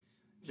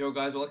Yo,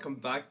 guys, welcome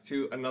back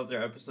to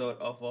another episode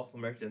of Waffle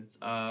Merchants.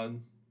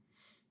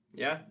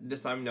 Yeah,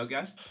 this time no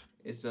guest.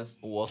 It's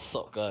What's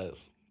up,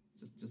 guys?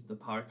 just the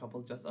power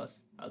couple, just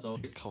us, as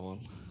always. Come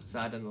on.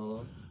 Sad and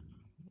alone.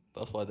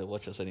 That's why they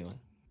watch us anyway.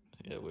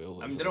 Yeah, we're I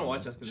always mean, they don't alone.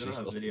 watch us because It's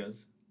they don't just have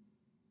us.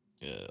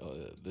 videos. Yeah, oh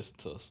yeah, listen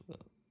to us.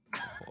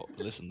 Well,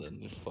 listen then,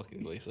 you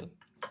fucking waster.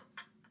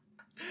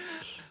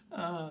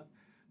 Uh,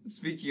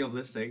 Speaking of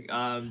listening,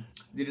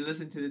 did you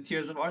listen to the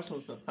tears of Arsenal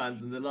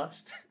fans in the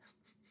lost?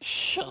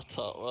 Shut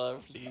up, man,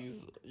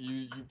 please.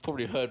 You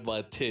probably heard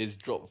my tears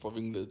drop from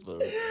England, bro.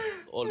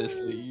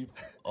 Honestly,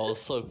 I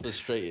was so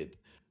frustrated.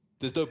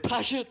 There's no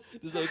passion,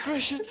 there's no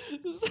aggression,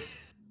 It's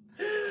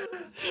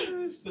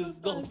so there's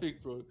sad. nothing,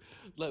 bro.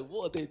 Like,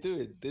 what are they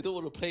doing? They don't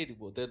want to play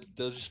anymore. They're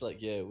just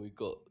like, yeah, we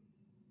got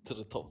to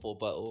the top four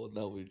battle, and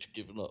now we're just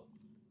giving up.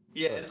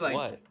 Yeah, it's like,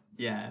 why?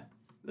 yeah,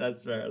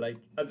 that's fair. Like,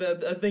 I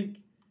think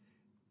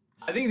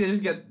they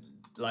just get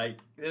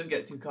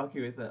too cocky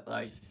with it.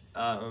 Like,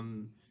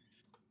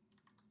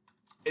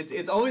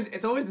 it's always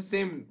the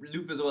same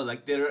loop as well.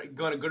 Like they're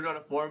going a good run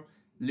of form,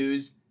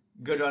 lose,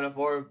 good run of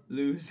form,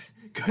 lose,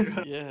 good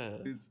run, Yeah.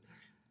 lose.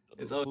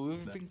 It's But always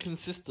we've been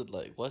consistent.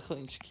 Like, why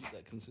can't you just keep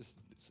that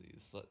consistency?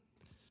 It's like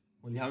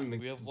well, you haven't been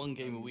we have one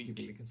game a keeping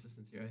the week.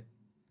 consistency, right?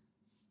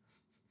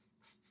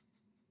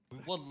 We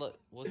won like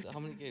how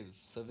many games?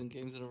 7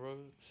 games in a row?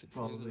 6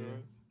 games in Probably, a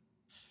row?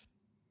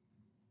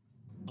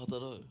 I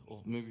don't know,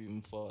 or maybe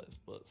even 5.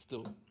 But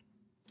still,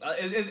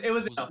 It was it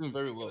was enough. doing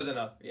very It well. was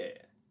enough. Yeah,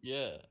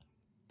 Yeah, it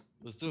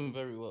was doing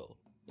very well.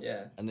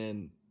 yeah. And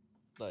then,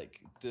 like,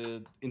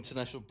 the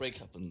international break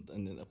happened,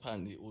 and then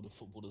apparently all the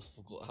footballers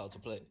forgot how to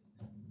play.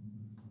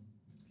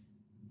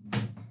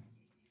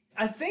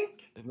 I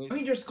think. It I made,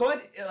 mean, your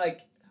squad.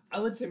 Like, I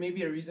would say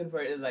maybe a reason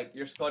for it is like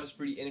your squad is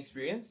pretty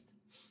inexperienced.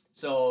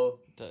 So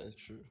that is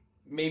true.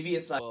 maybe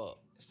it's like But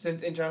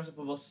since international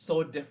football is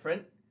so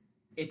different,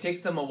 it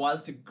takes them a while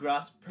to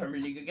grasp Premier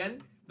League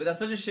again. But that's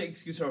such a shit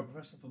excuse for a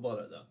professional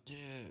footballer, though. yeah,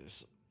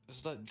 it's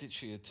like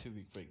literally a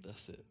 2-week break.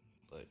 That's it.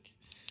 Like,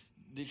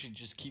 literally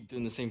just keep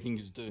doing the same thing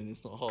you're doing.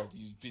 It's not hard.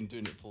 You've been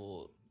doing it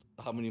for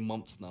how many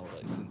months now?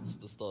 Like since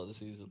the start of the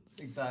season.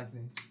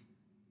 Exactly.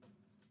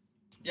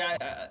 Yeah,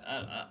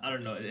 I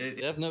don't know.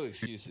 They have no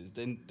excuses.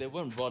 They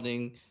weren't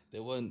running. They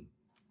weren't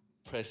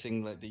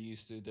pressing like they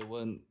used to. They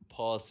weren't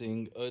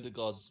passing.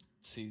 Odegaard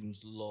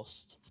seems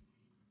lost.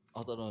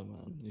 I don't know,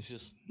 man. It's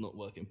just not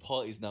working.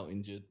 Partey's now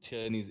injured.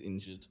 Tierney's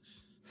injured.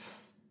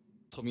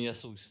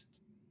 Tomiyasu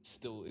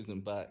still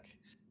isn't back.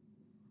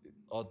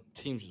 Our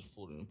team's just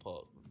falling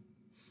apart.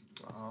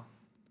 Oh,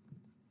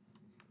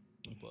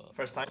 But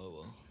first time.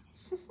 oh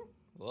well.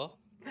 What?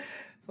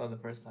 It's not the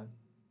first time.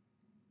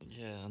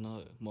 Yeah, I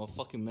know. My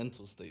fucking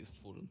mental state is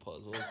falling apart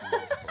as well. Because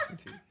of this fucking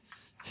team.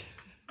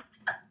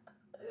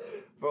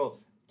 Bro,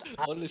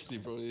 Honestly,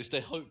 bro, it's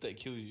the hope that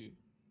kills you.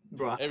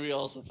 bro, Every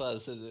Arsenal fan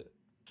says it.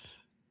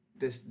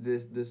 this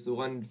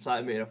one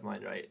flatmate of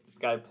mine, right? This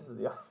guy pisses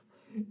me off.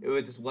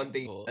 With this one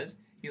thing he What? says,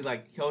 he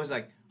always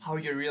like, how are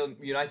you a real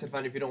United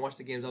fan if you don't watch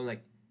the games? I'm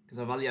like, because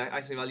I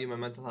actually value my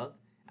mental health.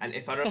 And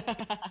if I don't,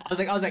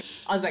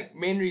 I was like,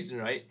 main reason,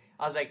 right?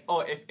 I was like, oh,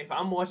 if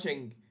I'm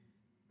watching,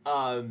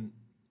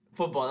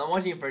 football, I'm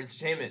watching it for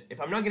entertainment. If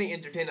I'm not getting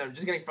entertained, I'm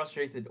just getting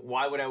frustrated.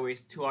 Why would I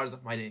waste 2 hours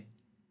of my day,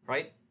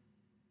 right?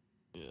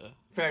 Yeah.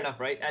 Fair enough,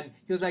 right? And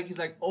he's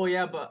like, oh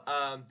yeah, but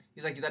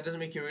he's like, that doesn't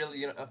make you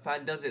really, a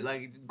fan, does it?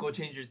 Like, go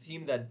change your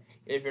team then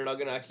if you're not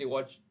gonna actually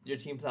watch your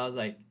team play. I was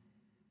like,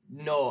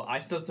 no, I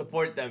still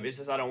support them. It's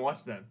just I don't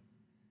watch them.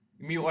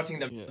 Me watching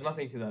them Yeah. does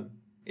nothing to them.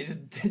 It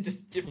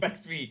just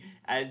affects me.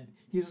 And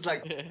he's just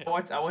like,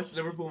 I watched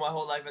Liverpool my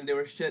whole life and they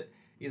were shit.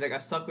 He's like, I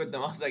stuck with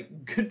them. I was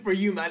like, good for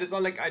you, man. It's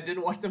not like I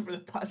didn't watch them for the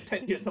past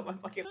 10 years of my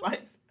fucking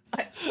life.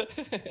 Yeah,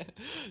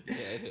 man.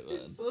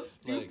 It's so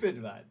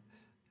stupid, man.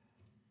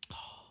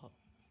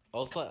 I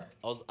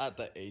was at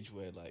that age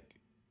where like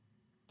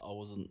I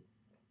wasn't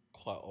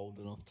quite old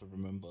enough to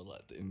remember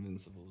like the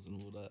Invincibles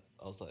and all that.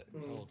 I was like, how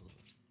old was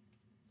I?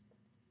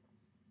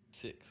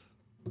 6.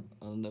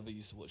 I never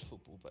used to watch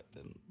football back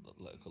then,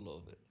 like a lot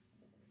of it.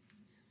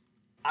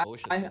 I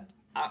wish I did.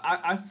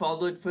 I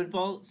followed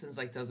football since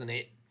like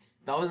 2008.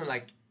 That wasn't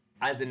like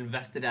as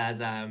invested as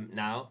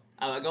now.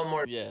 I got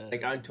more Yeah.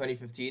 like around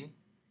 2015.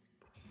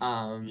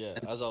 Yeah,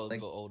 and, as I like,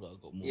 got older, I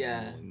got more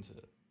yeah. and more into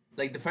it.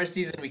 like the first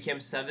season we came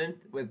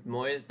 7th with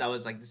Moyes. That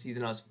was like the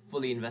season I was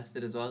fully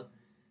invested as well.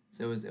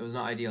 So it was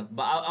not ideal.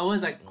 But I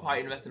was like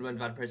quite invested when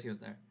Van Persie was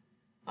there.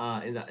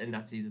 In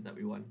that season that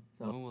we won.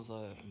 So When was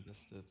I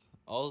invested?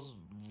 I was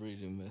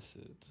really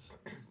invested.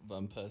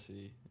 Van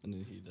Persie, and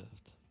then he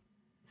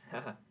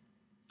left.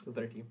 the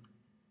better team.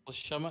 Was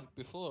Shamak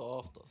before or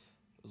after?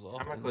 It was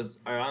after. Shamak was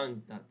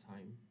around that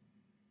time.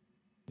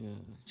 Yeah,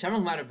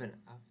 Shamak might have been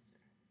after.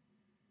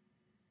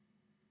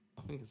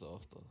 I think it's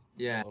after.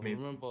 Yeah, I maybe.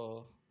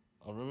 remember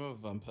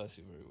Van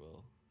Persie very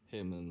well.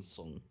 Him and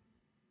Song.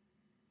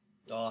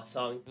 Oh,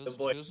 Song, He the was,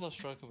 boy. he was my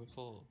striker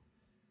before.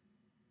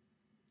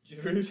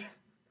 Giroud.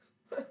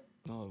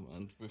 No,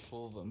 man,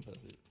 before Van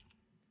Persie.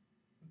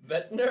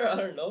 Bettner, I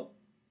don't know.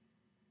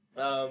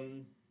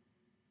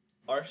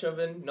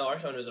 Arshavin? No,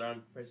 Arshavin was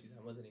around first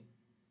season, wasn't he?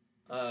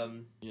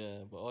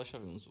 Yeah, but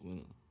Arshavin was a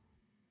winner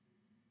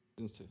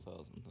since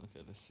 2000.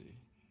 Okay, let's see.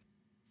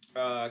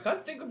 I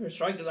can't think of your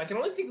strikers. I can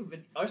only think of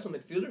Arsenal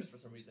midfielders for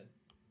some reason.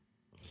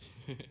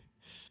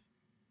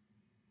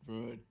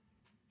 Remember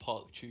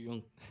Park Chu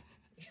Young?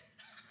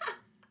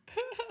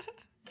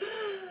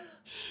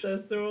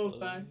 The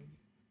throwback.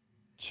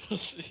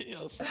 Trust me,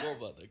 I forgot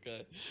about that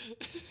guy.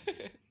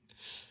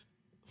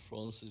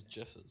 Francis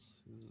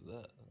Jeffers. Who's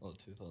that? Oh,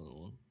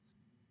 2001.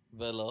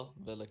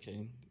 Vela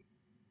Kane.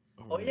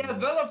 Oh yeah,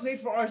 Vela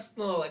played for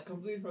Arsenal. I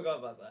completely forgot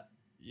about that.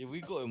 Yeah,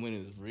 we got him when he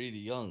was really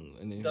young,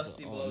 and then he was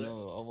Dusty like,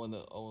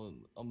 baller. "Oh no,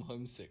 I'm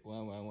homesick, wah,"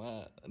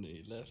 and then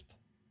he left.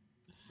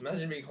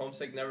 Imagine being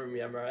homesick, never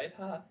me. Am I right?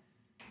 Ha.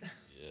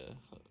 Yeah.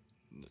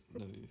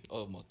 No.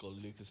 Oh my God,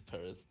 Lucas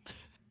Perez.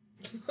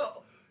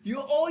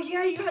 Oh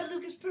yeah, you had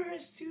Lucas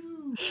Perez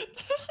too.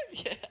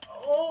 Yeah.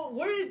 Oh,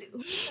 who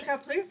does that guy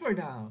play for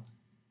now?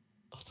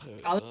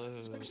 I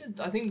don't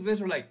know. I think he plays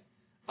for like,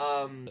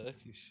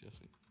 Turkish, I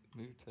think.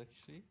 Maybe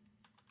Turkish league?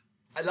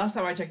 last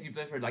time I checked, he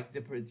played for like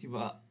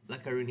Deportiva La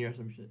Coruña or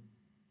some shit.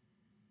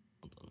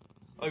 I don't know.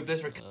 Oh, he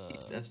plays for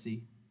Cadiz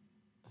FC.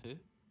 Who?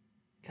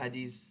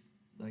 Cadiz,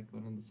 it's like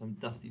one of some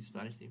dusty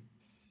Spanish team.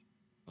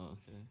 Oh,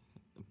 okay.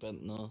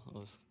 Bentner,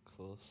 of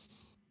course.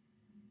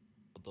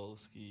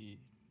 Podolski,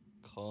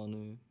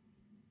 Kanu.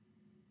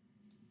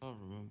 I don't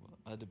remember.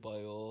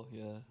 Adebayor,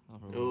 yeah, I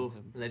remember Oh,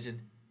 him.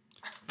 legend.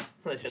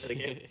 Legend of the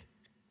game.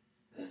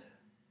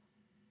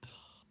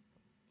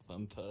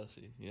 Van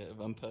Persie, yeah,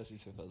 Van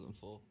Persie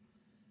 2004.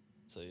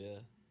 So yeah,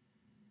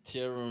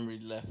 Thierry Henry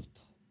left.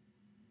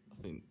 I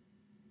think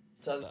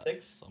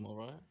 2006 summer,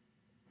 right?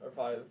 or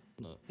 5.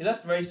 No. He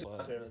left very soon 5.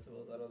 after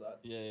Invincibles. I know that.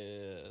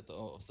 Yeah.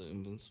 After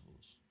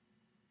Invincibles.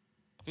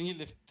 I think he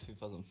left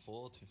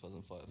 2004,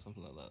 2005,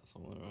 something like that,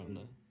 somewhere around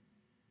there.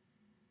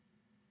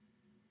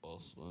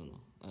 Barcelona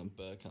and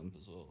Bergkamp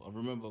as well. I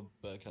remember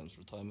Bergkamp's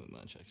retirement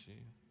match actually.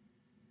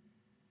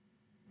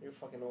 You're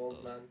fucking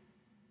old, man.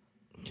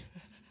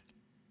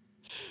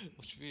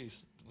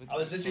 Jeez, I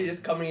was literally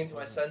just coming into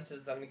my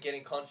senses that I'm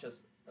getting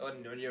conscious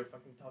when you're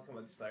fucking talking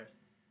about these players.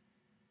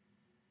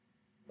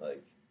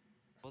 Like,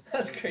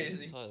 that's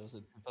crazy. Was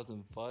it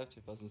 2005,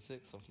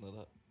 2006, something like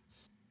that?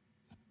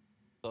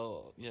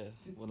 So yeah,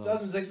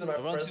 2006 is my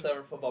first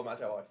ever football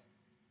match I watched.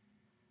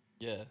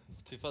 Yeah,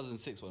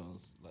 2006 when I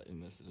was like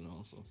invested in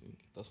Arsenal. I think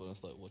that's when I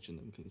started watching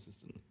them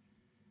consistently.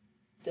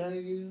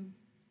 Damn.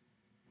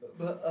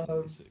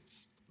 But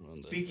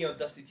speaking of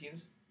dusty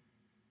teams,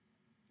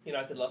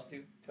 United lost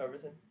to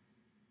Everton.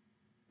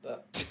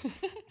 But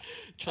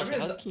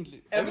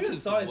everyone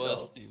saw it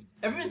though.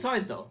 Everyone saw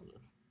it though.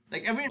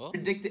 Like everyone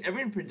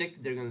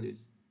predicted they're gonna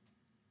lose.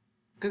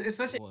 Because it's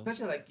such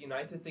a like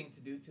United thing to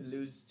do, to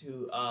lose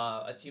to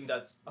a team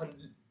that's on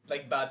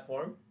like bad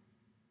form.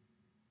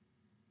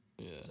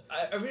 Yeah.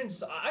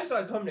 So I saw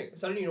it coming,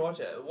 so I didn't even watch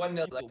it. 1-0.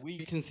 Yeah, but we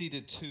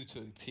conceded 2 to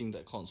a team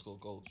that can't score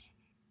goals.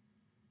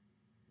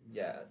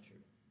 Yeah, true.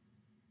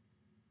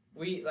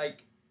 We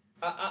like,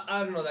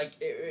 I don't know, like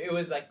it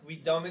was like we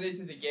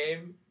dominated the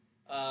game.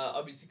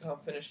 Obviously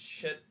can't finish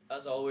shit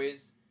as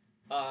always.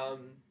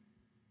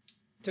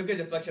 Took a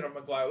deflection on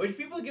Maguire, which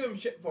people give him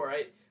shit for,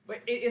 right?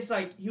 But it's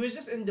like he was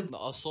just in the. No,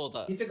 I saw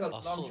that. He took a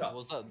long shot.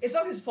 Was that? It's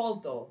not his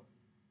fault though.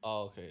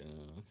 Oh, okay,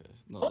 okay.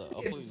 No, I I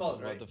thought you were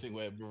talking about the thing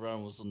where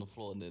Varane was on the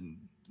floor and then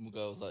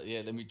Muga was like,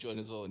 "Yeah, let me join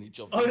as well," and he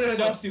jumped. Oh no,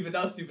 that was stupid.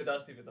 That was so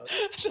stupid.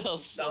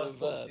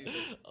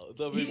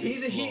 Oh,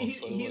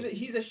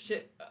 He's a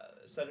shit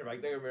center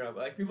back. Don't get me wrong,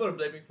 but like people are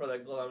blaming for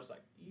that goal. I'm just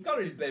like, you can't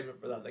really blame him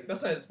for that. Like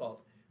that's not his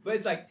fault. But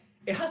it's like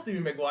it has to be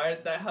Maguire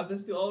that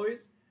happens to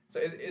always. So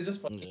it's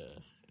just funny.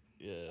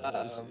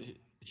 Yeah.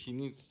 He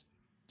needs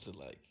to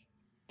like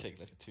take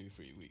like a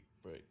 2-3 week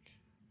break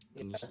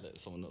and just let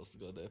someone else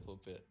go there for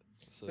a bit.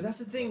 So but that's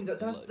the thing.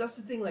 That's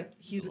the thing. Like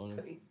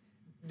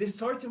they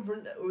start him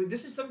for.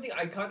 This is something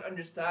I can't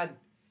understand.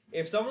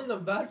 If someone's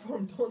in bad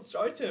form, don't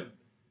start him.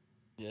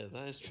 Yeah,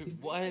 that is true.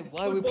 Why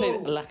are we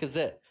playing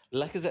Lacazette?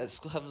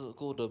 Lacazette hasn't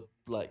scored a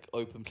like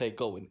open play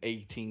goal in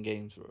 18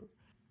 games, bro.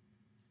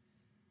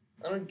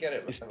 I don't get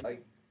it, man.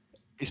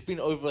 It's been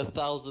over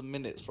 1,000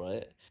 minutes,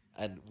 right?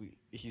 And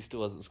he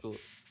still hasn't scored.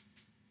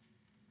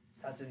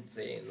 That's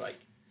insane. Like.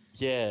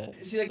 Yeah.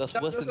 See, like, that's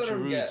worse than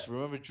Giroud's.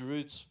 Remember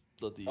Giroud's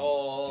bloody.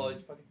 Oh,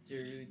 fucking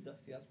Giroud,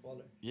 dusty ass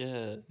baller.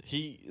 Yeah,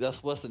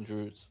 that's worse than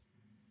Giroud's.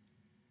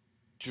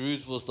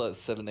 Giroud's was like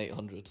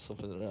 700-800,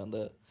 something around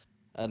there,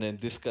 and then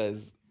this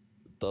guy's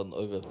done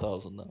over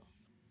 1,000 now.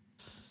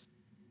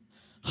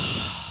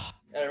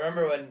 And I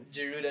remember when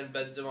Giroud and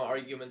Benzema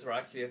arguments were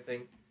actually a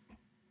thing.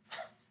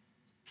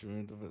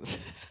 Giroud.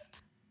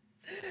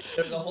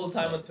 There was a whole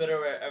time on Twitter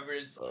where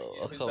everyone's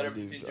who's better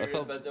between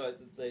Giroud and Benzema.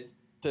 It's insane.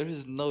 There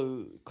is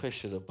no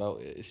question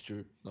about it. It's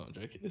Giroud. No, I'm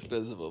joking. It's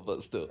Benzema,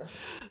 but still.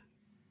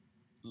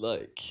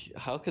 Like,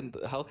 how can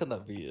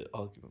that be an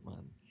argument,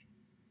 man?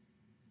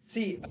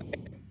 See,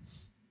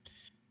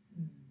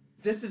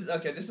 this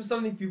is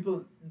something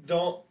people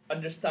don't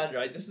understand,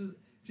 right? This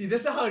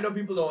is how I know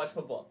people don't watch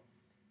football.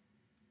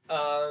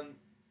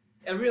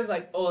 Everyone's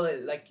like, oh,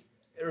 like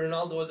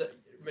Ronaldo was at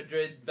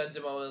Madrid,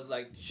 Benzema was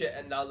like shit,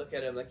 and now look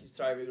at him, like he's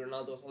thriving.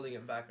 Ronaldo was holding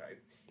him back, right?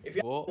 If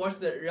you What? watch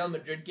the Real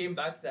Madrid game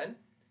back then,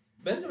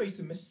 Benzema used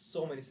to miss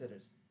so many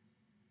sitters.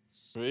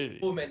 Really?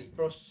 So many,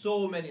 bro,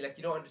 so many. Like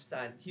you don't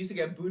understand. He used to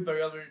get booed by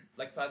Real Madrid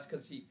like fans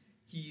because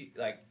he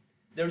like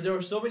there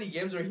were so many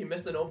games where he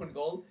missed an open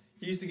goal.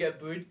 He used to get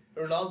booed.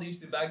 Ronaldo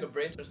used to bag a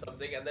brace or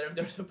something, and then if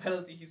there was a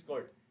penalty, he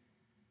scored.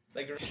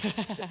 Like,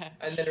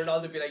 and then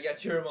Ronaldo would be like, "Yeah,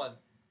 cheer him on."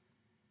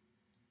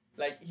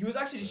 Like he was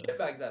actually shit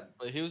back then.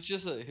 But he was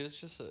just an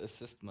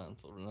assist man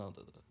for Ronaldo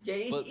though.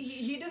 Yeah, But-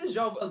 he did his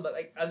job well, but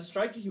like as a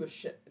striker, he was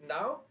shit.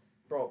 Now,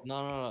 bro,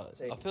 No.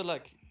 Insane. I feel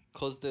like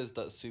cause there's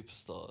that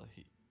superstar,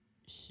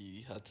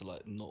 he had to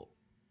like not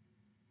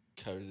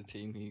carry the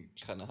team. He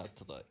kind of had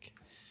to like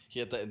he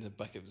had that in the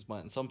back of his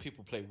mind. Some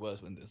people play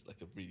worse when there's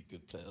like a really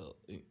good player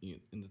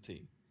in the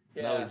team.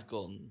 Now yeah. he's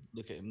gone.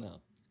 Look at him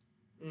now.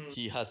 Mm,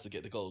 He has to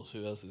get the goals.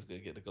 Who else is gonna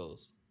get the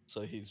goals?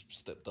 So he's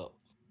stepped up.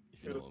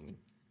 If you know True. what I mean.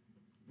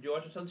 you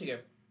watch the Chelsea game,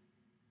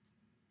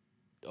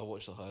 I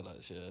watched the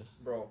highlights. Yeah.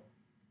 bro?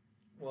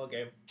 What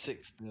game?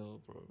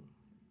 6-0, bro.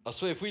 I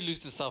swear, if we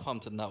lose to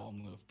Southampton now,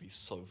 I'm gonna be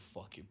so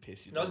fucking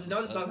pissed. You Not don't not the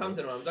understand, bro.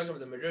 Southampton one. I'm talking about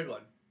the Madrid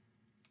one.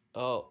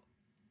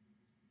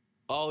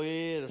 Oh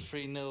yeah, the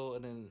 3-0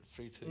 and then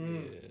 3-2.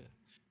 Mm.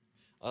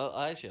 Yeah.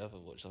 I actually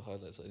haven't watched the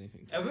highlights or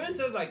anything. Everyone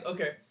says like,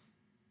 okay.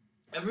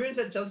 Everyone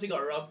said Chelsea got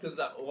robbed because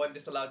that one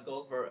disallowed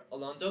goal for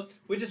Alonso,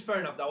 which is fair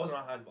enough. That wasn't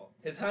a handball.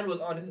 His hand was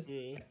on his,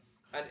 Yeah.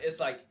 and it's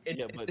like it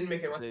But didn't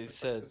make it much they difference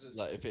said 'cause it's-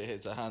 like if it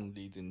hits a hand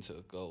leading to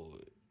a goal,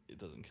 it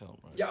doesn't count,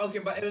 right? Yeah, okay,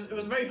 but it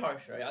was very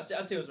harsh, right? I'd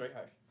say it was very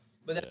harsh.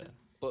 But then Yeah.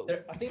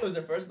 But I think it was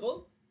their first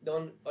goal. The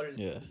one or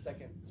Yeah.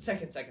 second.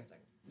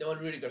 The one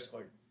Rudiger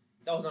scored.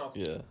 That was not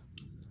okay. yeah,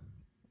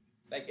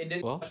 Like it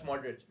didn't What? touch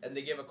Modric, and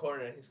they gave a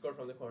corner, and he scored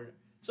from the corner.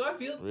 So I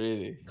feel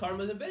really.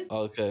 karma's a bit.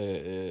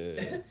 Okay,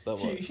 yeah. That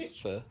was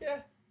fair.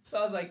 Yeah. So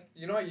I was like,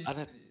 you know what, And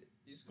then-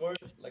 you scored,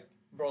 like,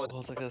 bro. What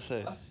was I gonna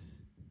say? Us.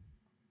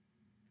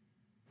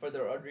 For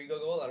the Rodrigo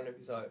goal, I don't know if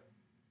you saw it,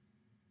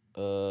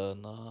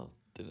 No,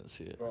 didn't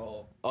see it.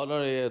 bro. Oh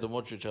no, yeah, the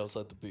Modric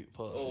outside the boot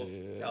pass. Oh,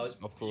 yeah. that was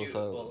Of course,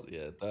 beautiful.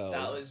 yeah,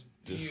 That was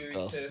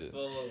disgusting.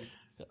 beautiful.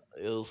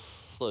 It was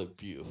so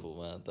beautiful,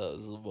 man. That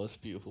was the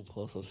most beautiful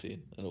pass I've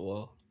seen in a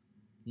while.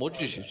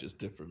 Modric yeah. is just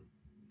different.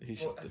 He's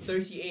Bro, just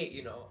different. 38,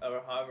 you know,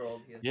 or however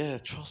old he is. Yeah,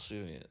 trust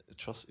you. Yeah,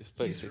 trust. It's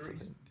He's 36,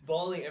 I think.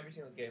 balling every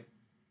single game.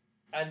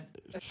 And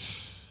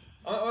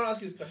I want to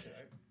ask you this question,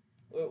 right?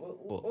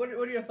 What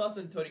are your thoughts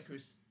on Toni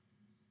Kroos?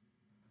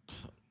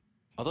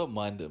 I don't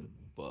mind him,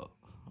 but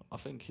I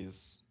think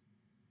he's.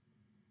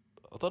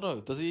 I don't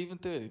know. Does he even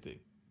do anything?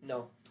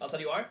 No, I'll tell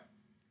you why.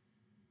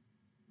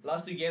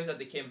 Last two games that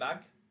they came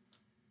back,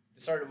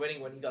 they started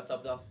winning when he got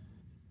subbed off.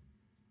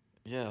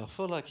 Yeah, I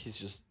feel like he's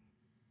just.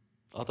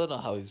 I don't know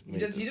how he's. He made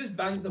just it.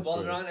 bangs the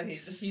ball Yeah. around, and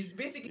he's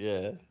basically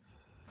Yeah.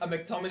 a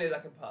McTominay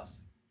that can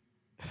pass.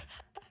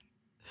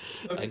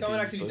 But And McTominay he's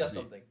actually supposed does to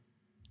be- something.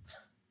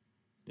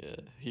 Yeah,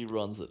 he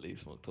runs at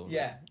least, McTominay.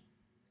 Yeah,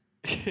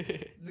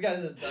 this guy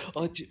just does.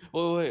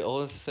 Oh, wait! I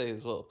want to say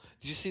as well.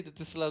 Did you see the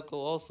disallowed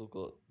goal Arsenal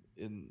got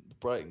in the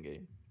Brighton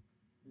game?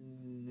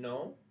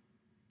 No.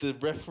 The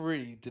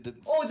referee didn't.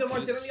 Oh, the couldn't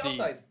Martinelli see-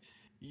 offside.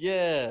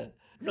 Yeah.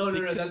 No, They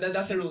that's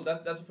a couldn't rule.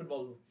 That's a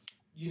football rule.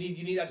 You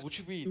need actually What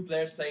you mean? two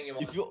players playing him.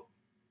 If you're,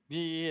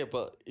 yeah,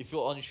 but if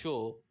you're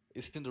unsure,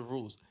 it's in the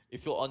rules.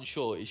 If you're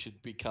unsure, it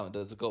should be counted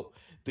as a goal.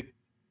 The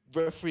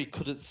referee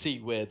couldn't see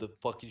where the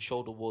fucking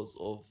shoulder was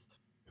of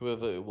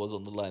whoever it was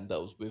on the line that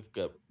was with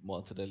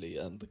Martinelli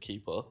and the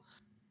keeper.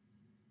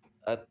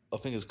 I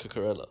think it was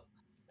Cucurella.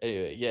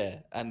 Anyway, yeah,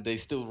 and they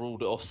still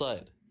ruled it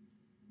offside.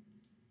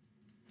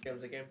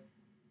 Game's a game.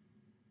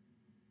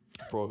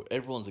 Bro,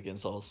 everyone's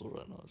against Arsenal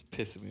right now. It's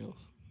pissing me off.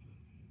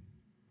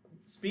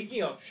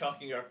 Speaking of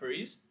shocking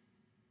referees,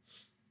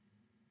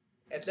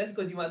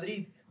 Atletico de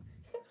Madrid.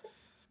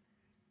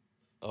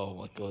 Oh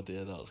my god,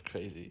 yeah, that was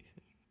crazy.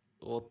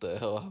 What the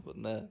hell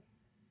happened there?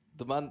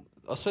 The man,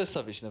 I swear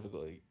Savage never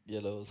got a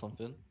yellow or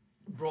something.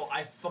 Bro,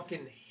 I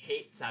fucking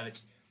hate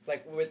Savage.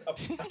 Like, with a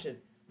passion.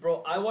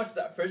 Bro, I watched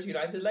that first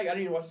United leg. I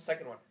didn't even watch the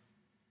second one.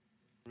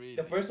 Really?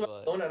 The first one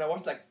Why? alone, and I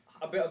watched like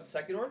a bit of the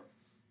second one.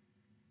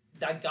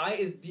 That guy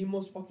is the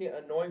most fucking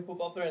annoying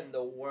football player in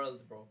the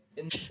world, bro.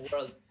 In the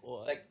world.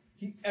 Why? Like,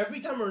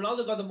 every time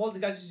Ronaldo got the ball, the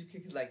guy just used to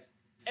kick his legs.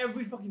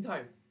 Every fucking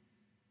time.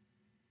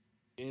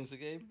 Game's the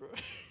game, bro.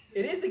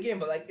 It is the game,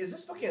 but like, it's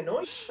just fucking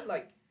annoying.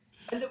 Like,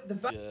 and the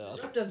fact Yeah, that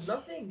the ref does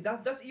nothing,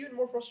 that's even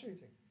more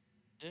frustrating.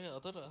 Yeah, I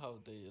don't know how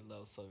they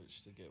allow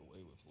Savage to get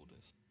away with all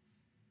this.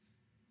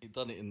 He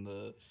done it in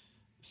the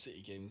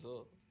City game as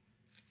well.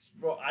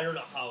 Bro, I don't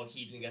know how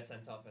he didn't get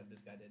sent off and this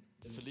guy did.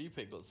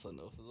 Felipe got sent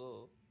off as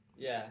well.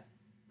 Yeah,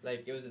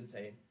 like, it was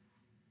insane.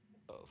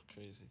 That was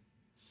crazy.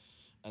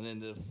 And then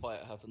the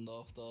fight happened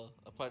after.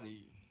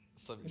 Apparently,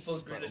 Savage He pulled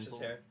spat on Grealish's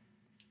someone. hair.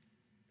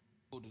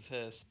 Pulled his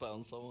hair, spat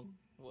on someone,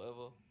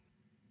 whatever.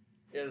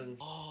 It was insane.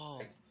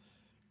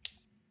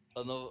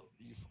 Oh,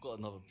 you forgot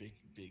another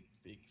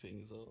big thing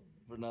as well.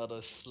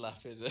 Ronaldo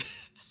slapping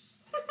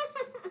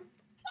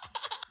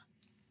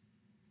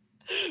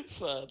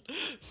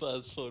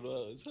Fan's phone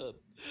out his head.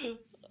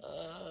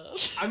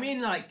 I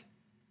mean, like,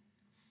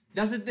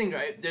 that's the thing,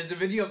 right? There's a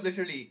video of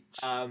literally,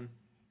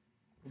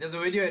 there's a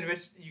video in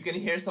which you can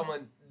hear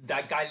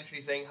that guy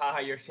literally saying, haha,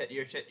 you're shit,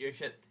 you're shit, you're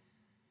shit.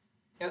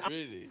 And,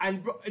 Really?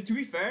 and bro, to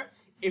be fair,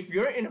 if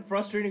you're in a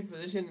frustrating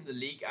position in the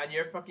league and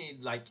you're fucking,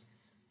 like,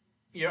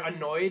 you're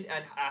annoyed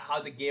and how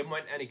the game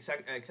went and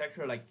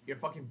etc. Like you're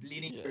fucking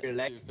bleeding Yeah, through your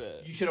leg.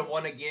 You should have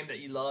won a game that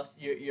you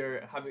lost. You're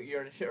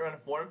in a shit run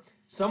of form.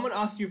 Someone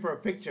asks you for a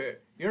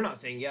picture. You're not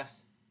saying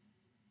yes.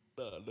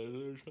 No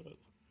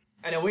chance.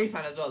 And away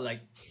fan as well.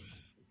 Like,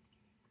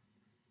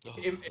 Oh,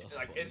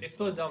 it's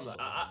so dumb. Like,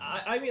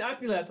 I mean, I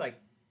feel that's like,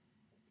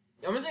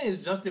 I'm not saying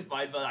it's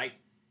justified, but like,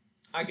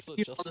 I it's can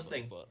not see all this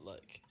thing. But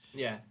like,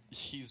 yeah,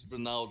 he's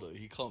Ronaldo.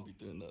 He can't be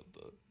doing that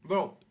though.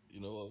 bro.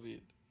 You know what I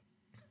mean?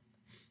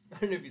 I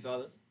don't know if you saw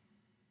this.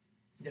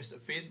 There's a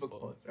Facebook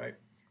post, right,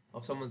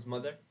 of someone's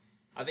mother.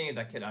 I think it's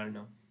that kid. I don't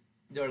know.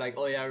 They're like,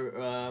 oh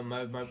yeah,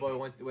 my boy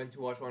went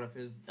to watch one of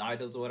his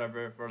idols or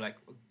whatever for like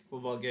a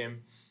football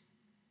game,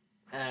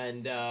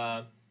 and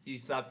he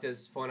slapped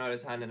his phone out of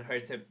his hand and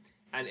hurt him.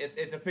 And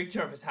it's a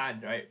picture of his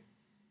hand, right,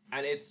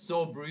 and it's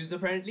so bruised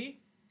apparently.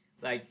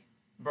 Like,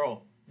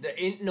 bro, there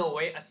ain't no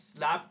way a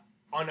slap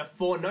on a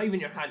phone, not even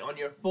your hand, on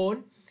your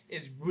phone,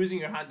 is bruising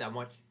your hand that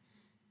much.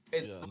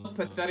 It's the most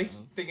pathetic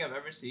thing I've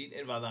ever seen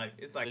in my life.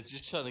 It's like, they're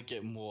just trying to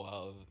get more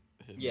out of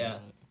him. Yeah.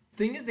 Right?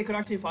 Thing is, they could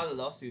actually file a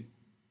lawsuit.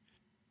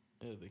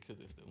 Yeah, they could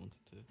if they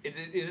wanted to. It's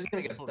just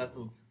gonna get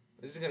settled.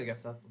 It's just gonna get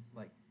settled.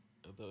 Like,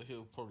 Though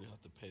he'll probably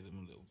have to pay them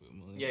a little bit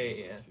more. Yeah.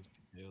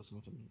 50K or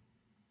something.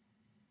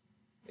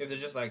 If they're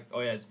just like,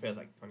 oh yeah, just pay us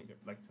like 20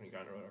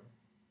 grand or whatever.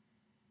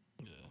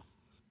 Yeah.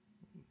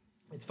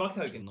 It's fucked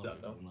how you can do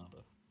that though.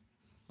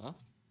 Huh?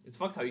 It's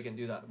fucked how you can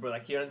do that, bro.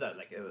 Like he earns that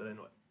like in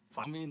what?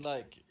 I mean,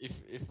 like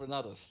if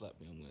Ronaldo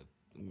slapped me, I'm gonna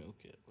milk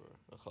it, bro.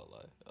 I can't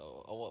lie.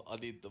 I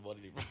need the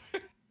money, bro.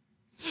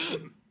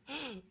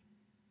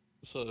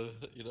 So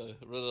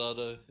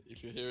Ronaldo,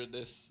 if you're hearing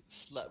this,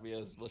 slap me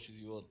as much as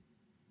you want.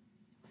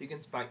 You can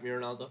spank me,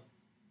 Ronaldo.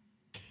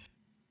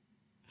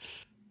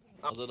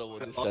 I don't know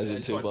what this guy's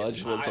into, but I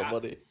just want some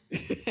money.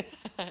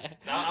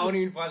 I won't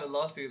even file a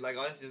lawsuit. Like,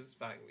 honestly, just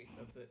spank me.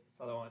 That's it.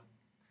 That's all I want.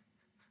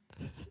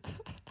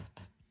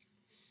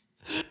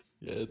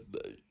 Yeah,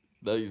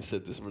 now you've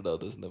said this,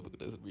 Ronaldo's never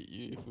gonna meet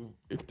you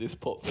if this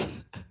pops.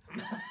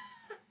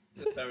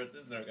 This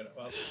is never gonna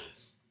pop.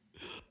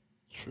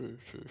 True.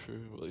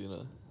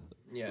 Well,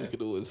 Yeah. we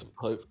could always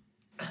hope.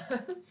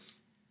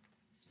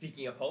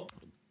 Speaking of hope,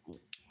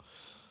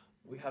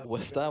 we have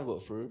West Ham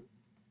got through.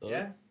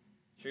 Yeah,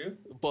 true.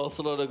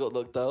 Barcelona got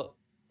knocked out.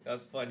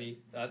 That's funny.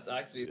 That's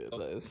actually Yeah, so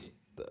that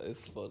funny.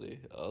 is funny.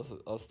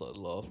 I started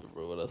laughing,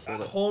 bro, when I saw At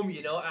that. home,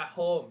 at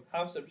home.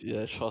 Have some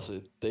Yeah, trust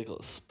me, they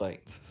got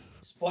spanked.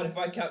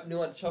 Spotify Count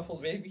New on Shuffle,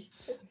 baby.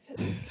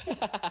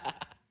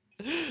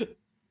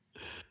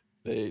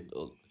 They ain't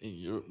in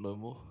Europe no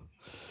more.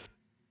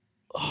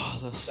 Oh,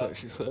 that's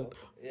actually sad.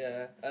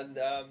 Yeah, and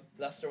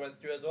Leicester went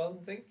through as well,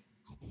 I think.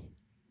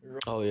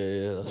 Oh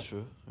yeah, that's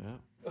true. Yeah.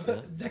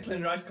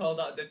 Declan Rice called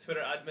out the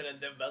Twitter admin and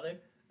Dembele.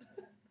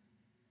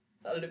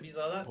 I don't know if you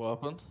saw that. What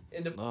happened?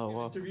 In the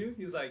interview,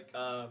 he's like,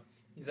 oh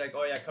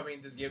yeah, coming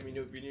in this game, we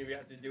knew we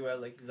had to do well.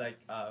 Like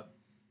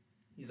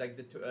he's like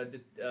the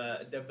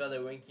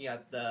Dembele winking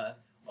at the.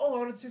 Oh, I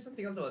want to say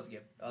something else about this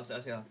game. I'll say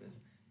after this.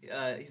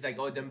 He's like,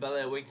 oh,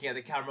 Dembele winking at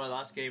the camera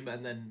last game,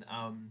 and then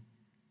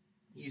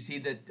you see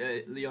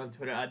that Leon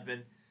Twitter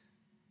admin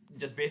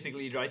just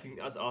basically writing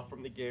us off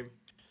from the game.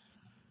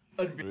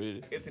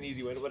 Really? It's an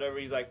easy win. Whatever.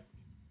 He's like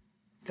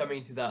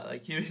coming to that.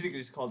 Like he basically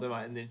just called them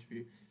out in the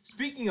interview.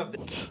 Speaking of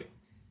the,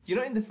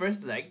 in the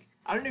first leg,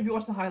 I don't know if you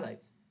watched the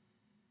highlights.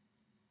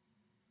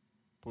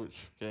 Which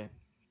game?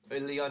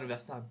 Leon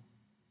West Ham.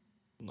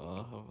 No, I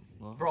haven't.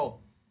 No.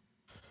 Bro,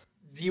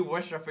 the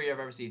worst referee I've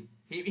ever seen.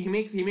 He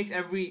makes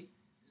every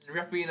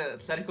referee in an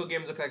Atletico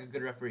game look like a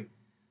good referee.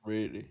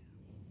 Really?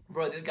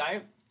 Bro, this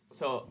guy.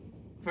 So,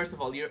 first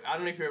of all, I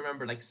don't know if you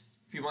remember, like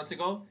a few months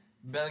ago,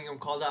 Bellingham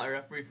called out a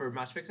referee for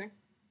match fixing.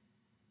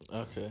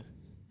 Okay.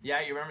 Yeah,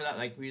 you remember that?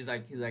 Like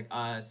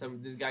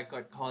this guy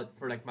got caught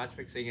for like match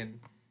fixing and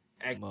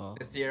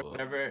this year,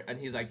 whatever, and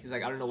he's like I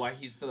don't know why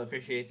he's still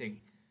officiating,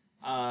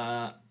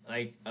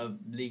 like a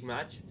league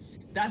match.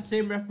 That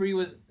same referee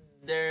was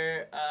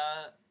their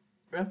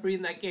referee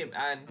in that game,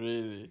 and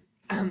really,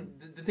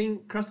 the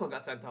thing Cresswell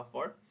got sent off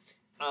for,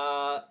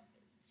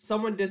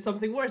 someone did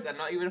something worse and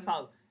not even a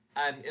foul,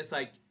 and it's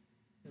like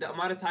the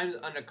amount of times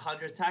on a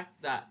counter attack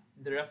that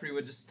the referee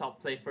would just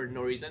stop play for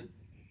no reason,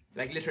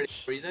 like literally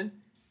no reason.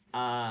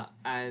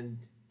 And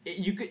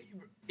you could,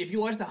 if you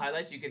watch the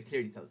highlights, you could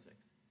clearly tell it's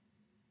fixed.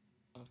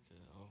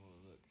 Okay, I'll have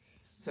a look.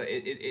 So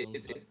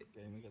it's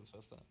game against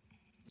West Ham.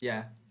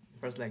 Yeah,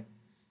 first leg.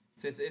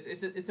 So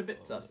it's a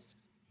bit sus.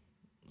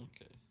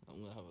 Okay, I'm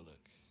gonna have a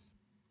look.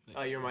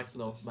 Oh, your mic's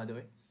low, by the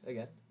way.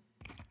 Again.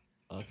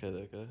 Okay,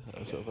 there you go.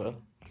 That's not bad.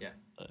 Yeah.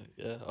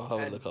 Yeah, I'll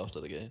have a look after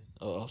the game.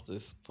 Oh, after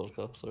this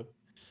podcast, sorry.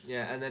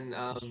 Yeah, and then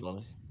That's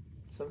funny.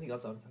 something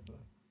else I want to talk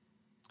about.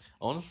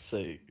 I want to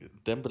say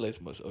Dembele's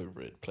the most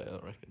overrated player,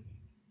 I reckon.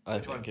 I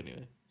Which one? think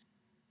anyway.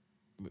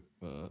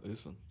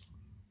 Usman.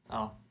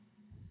 Oh,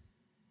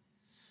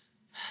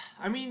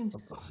 I mean,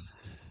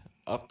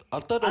 I don't I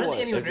know don't think why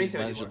anyone every rates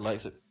him manager anymore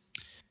likes it.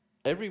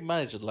 Every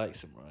manager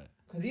likes him, right?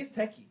 because he's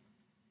techie.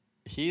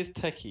 He is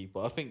techie,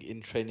 but I think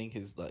in training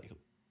he's like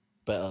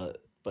better.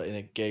 But in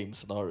a game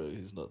scenario,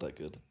 he's not that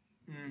good.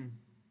 Mm.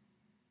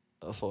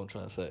 That's what I'm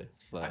trying to say.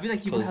 I Like, feel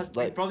like cause he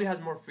like probably has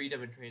more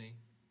freedom in training.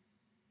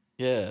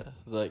 yeah,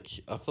 like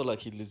I feel like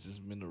he loses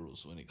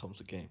minerals when it comes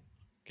to games.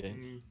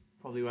 Mm.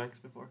 Probably ranks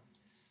before.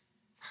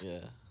 Yeah,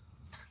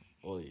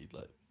 or he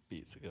like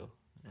beats a girl.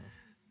 You know?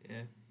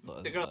 Yeah.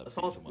 Not The as girl like beats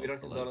assault. him We up,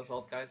 don't but condone like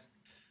assault, guys.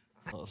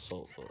 not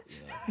assault, but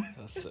you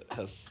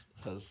know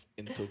has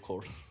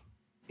intercourse.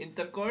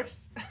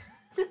 Intercourse.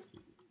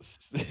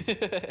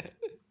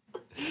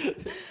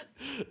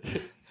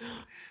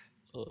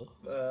 Oh,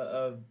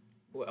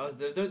 I was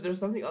there's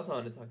something else I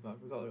wanted to talk about. I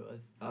forgot what it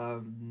was.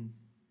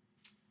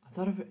 I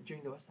thought of it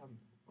during the West Ham.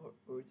 What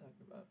were we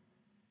talking about?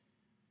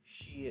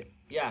 Shit.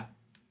 Yeah,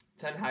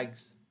 Ten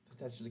Hag's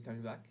potentially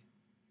coming back.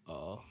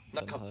 oh,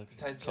 Not Ten Hag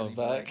potentially, come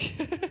but like,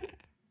 back.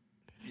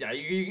 yeah,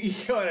 you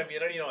know what I mean. I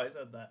don't even know why I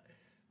said that,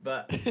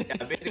 but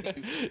yeah,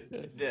 basically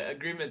the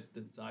agreement's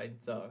been signed,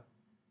 so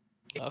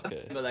it's not Okay,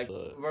 signed, but like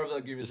so verbal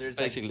agreements. it's There's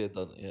like basically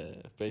done. Yeah,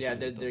 yeah,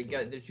 basically done.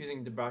 Deal. they're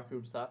choosing the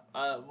backroom stuff.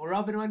 Well,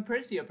 Robin Van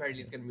Persie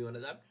apparently is gonna be one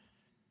of them.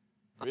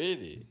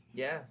 Really?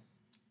 Yeah,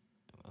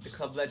 the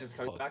club legends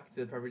coming Fuck, back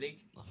to the Premier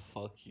League.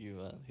 fuck you,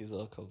 man. He's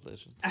our club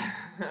legend.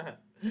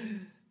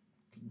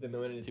 Didn't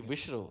know anything. We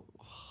should have,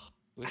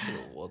 we should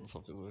have won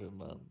something with him,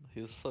 man.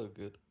 He was so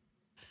good.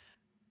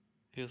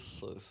 He was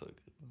so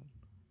good, man.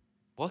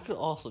 Why could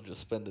Arsenal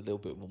just spend a little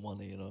bit more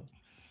money, you know?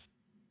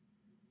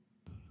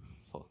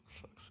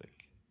 Fuck's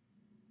sake.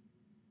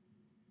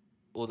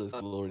 All those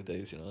glory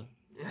days, you know,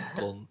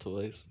 gone to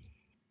waste.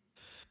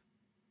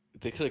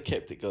 They could have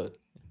kept it going,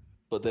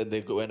 but then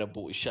they went and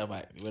bought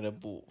Shamak, went and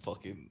bought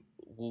fucking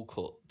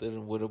Walcott,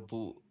 then went and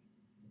bought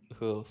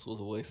who else was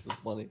a waste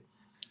of money.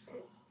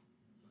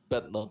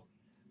 Bentner.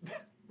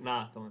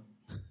 Nah, come on.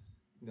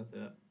 Don't say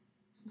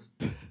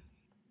that.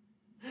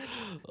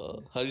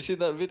 Have you seen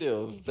that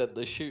video of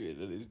Bentner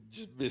shooting and he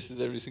just misses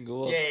every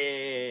single one?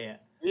 Yeah.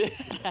 Yeah,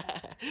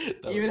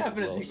 that Even was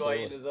happened to laugh so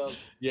Higuain much. as well.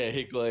 Yeah,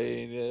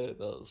 Higuain, yeah,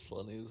 that was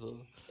funny as well.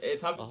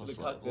 It's I happened to was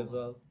like, Lukaku as oh,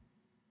 well.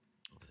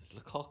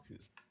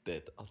 Lukaku's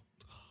dead.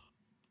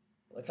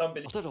 I can't I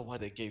believe don't know why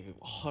they gave him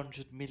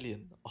 100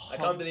 million. I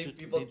can't believe 100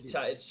 people million.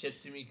 chatted shit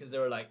to me because they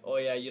were like, "Oh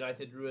yeah,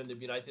 United ruined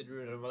him. United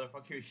ruined him."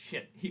 Motherfucker, he was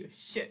shit. He was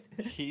shit.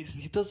 He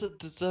doesn't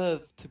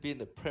deserve to be in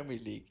the Premier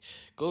League.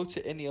 Go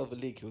to any other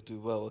league, he'll do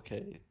well.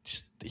 Okay,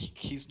 just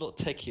he's not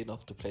techy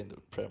enough to play in the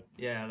Prem.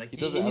 Yeah, like He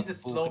he doesn't needs have a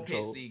the ball slow paced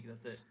control. league.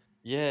 That's it.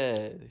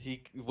 Yeah, he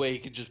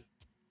can just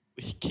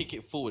kick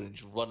it forward and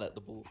just run at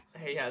the ball.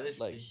 Hey, yeah, Like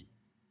literally.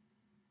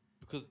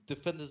 because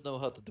defenders know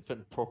how to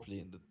defend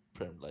properly in the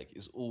Prem. Like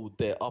it's all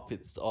they're up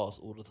its arse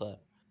all the time.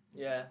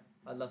 Yeah,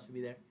 I'd love to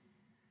be there.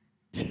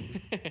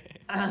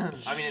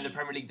 I mean, in the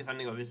Premier League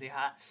defending, obviously.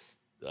 Ha.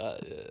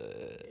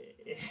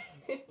 Yeah.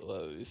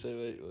 What would you say,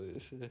 mate? What would you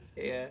say?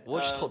 Yeah.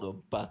 Watch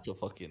Tottenham batter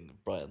fucking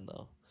Brighton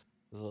now.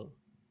 As well.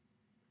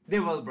 They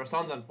will, bro.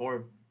 Son's on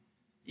form.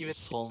 Even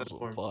Son's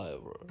on fire,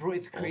 bro. Bro,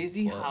 it's On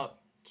crazy fire. how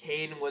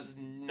Kane was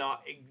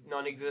not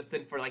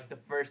non-existent for like the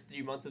first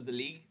 3 months of the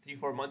league,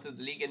 4 months of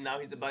the league, and now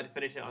he's about to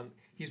finish it on.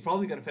 He's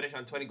probably gonna finish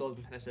on 20 goals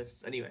and 10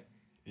 assists anyway.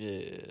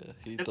 Yeah,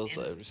 he does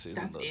that every season.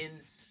 That's Though.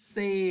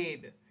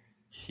 insane.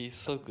 He's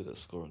so good at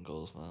scoring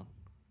goals, man.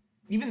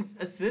 Even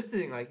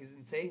assisting, like he's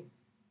insane.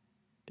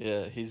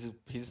 Yeah, he's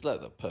like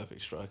the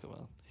perfect striker,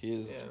 man. He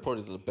is Yeah.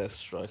 probably the best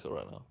striker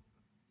right now.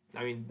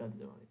 I mean,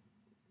 Benzema.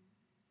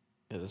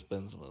 Yeah, there's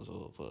Benzema as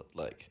well, but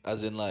like,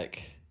 as in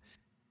like,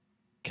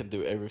 can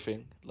do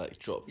everything. Like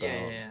drop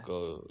down, Yeah.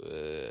 go.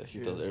 He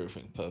does True.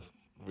 everything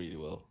really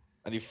well,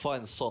 and he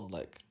finds Son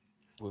like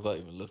without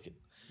even looking.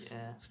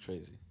 Yeah. It's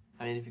crazy.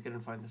 I mean, if you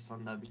couldn't find the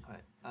sun, that'd be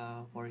quite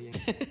worrying.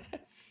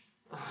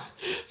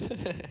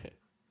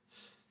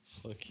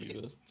 Fuck you,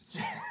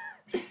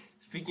 man.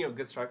 Speaking of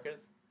good strikers,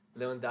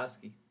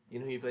 Lewandowski. You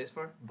know who he plays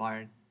for?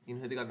 Bayern. You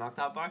know who they got knocked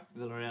out by?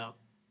 Villarreal.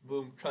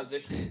 Boom.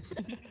 Transition.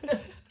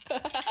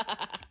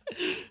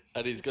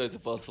 And he's going to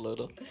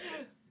Barcelona.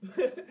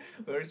 We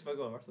already spoke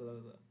about Barcelona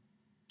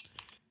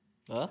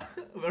though. Huh?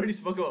 We already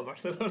spoke about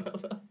Barcelona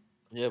though.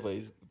 Yeah, but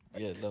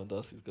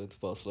Lewandowski's going to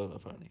Barcelona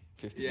apparently.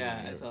 50 Yeah,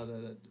 million I saw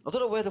euros. that. I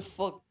don't know where the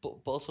fuck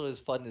Barcelona is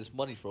finding this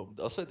money from.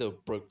 I swear they were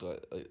broke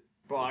like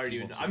Bro, I a already few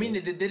even know. months I mean,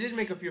 ago. they did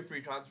make a few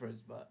free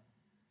transfers, but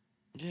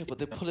Yeah, but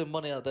they're pulling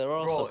money out their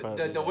arse bro,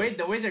 apparently.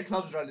 the way their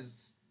clubs run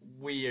is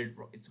weird,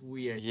 bro. It's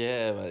weird.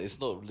 Yeah, man, it's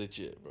not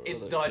legit, bro. I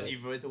It's don't dodgy,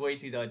 care. bro. It's way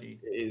too dodgy.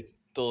 It's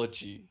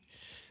dodgy.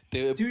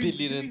 They're a To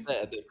billion in be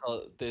debt.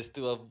 They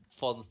still have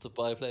funds to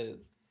buy players.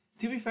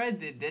 to be fair,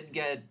 they did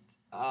get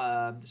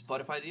the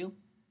Spotify deal,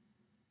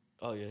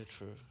 Oh yeah,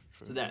 true.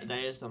 so there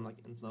is some like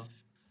inflow.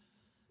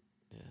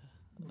 Yeah,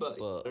 But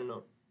but I don't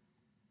know.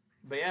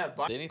 But yeah,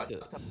 they need to.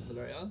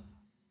 Villarreal.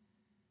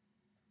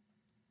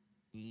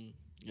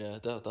 Yeah,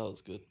 that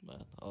was good,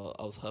 man.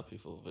 I was happy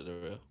for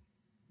Villarreal.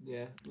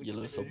 Yeah.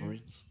 Yellow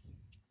Submarines.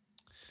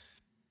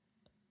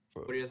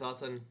 Bro. What are your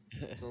thoughts on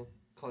Arsenal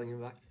calling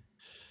him back?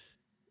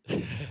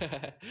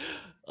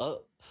 I,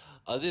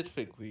 I did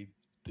think we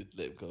did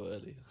let him go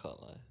early. I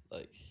can't lie.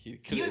 Like he He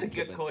couldn't was a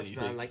good implement coach, man.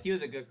 anything. Like he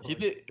was a good He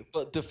coach. did,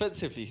 but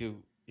defensively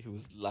he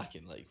was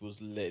lacking. Like he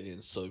was letting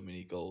in so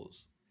many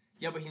goals.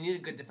 Yeah, but he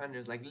needed good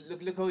defenders. Like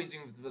look how he's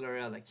doing with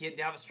Villarreal. Like they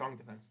have a strong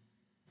defense.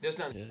 There's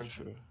no. Yeah,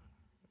 true.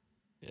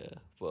 Yeah,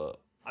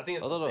 but I think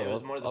it's I the don't player. It know.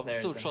 was more the I'm players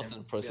still than trusting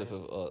him. the To be process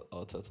honest. of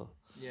Arteta.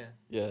 Yeah.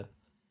 Yeah,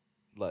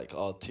 like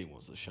our team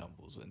was a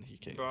shambles when he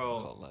came. I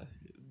Bro, can't lie.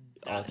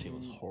 Our that team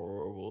was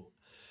horrible.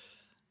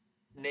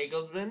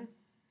 Nagelsmann,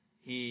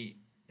 he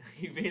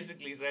he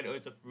basically said, "Oh,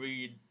 it's a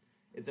free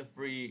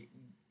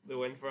the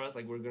win for us.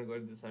 Like we're gonna go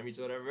to the semis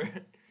or whatever."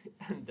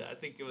 And I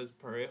think it was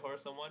Parejo or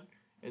someone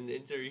in the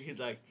interview. He's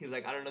like,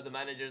 I don't know the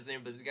manager's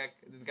name, but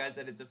this guy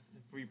said it's a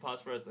free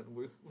pass for us, and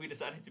we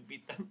decided to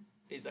beat them.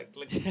 He's like,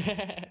 look,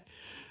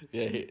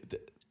 Yeah,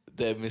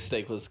 their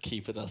mistake was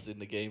keeping us in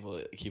the game or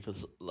keep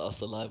us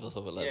alive or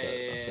something like yeah, that.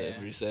 yeah, That's yeah, what yeah.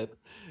 Emery said.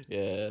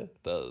 Yeah,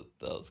 that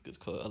was a good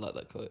quote. I like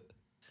that quote.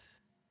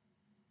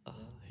 Yeah.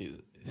 He's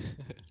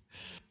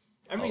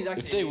Emery's if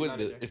actually they a meme win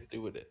manager. it, if they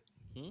win it,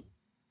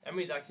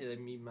 Emery's actually a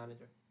meme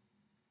manager.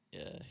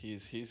 yeah,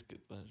 he's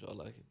good manager. I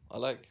like him. I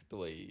like the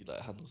way he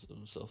like handles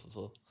himself as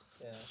well.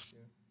 Yeah, true.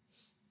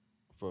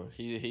 Bro,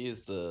 he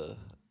is the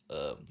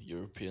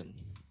European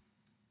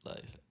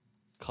like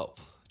cup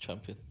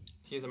champion.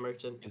 He's a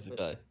merchant. He's the But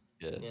guy.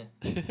 Yeah.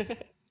 yeah,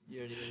 he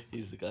already is.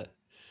 He's the guy.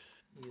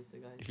 He is the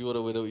guy. If you want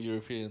to win a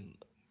European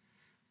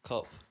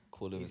cup,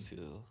 call him He's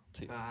into your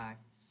team.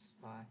 facts.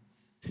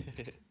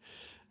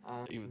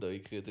 Even though he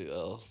could do it at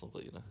Arsenal,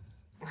 but you know.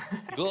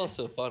 He got us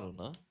to a final,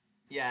 no?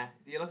 Yeah,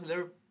 he lost to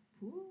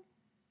Liverpool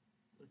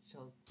or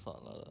Chelsea.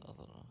 Something like that, I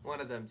don't know.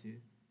 One of them two.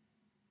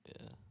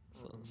 Yeah,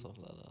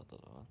 something like that, I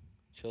don't know, man.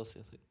 Chelsea,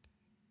 I think.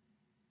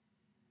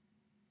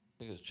 I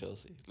think it was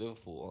Chelsea.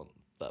 Liverpool aren't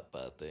that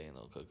bad, they ain't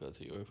not gonna go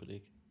to Europa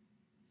League.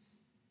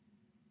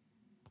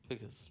 I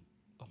think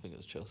it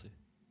was Chelsea.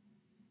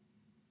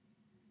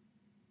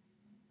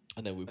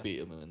 And then we beat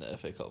them in the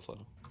FA Cup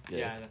final.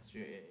 Yeah, that's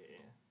true.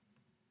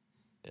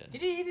 Yeah.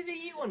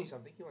 He won you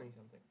something.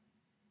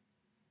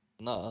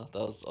 Nah, that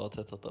was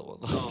Arteta that won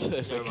Oh,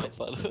 the FA never Cup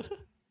mind. final.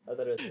 I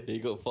thought it was. He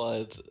got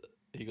fired,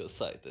 he got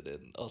sacked, and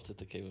then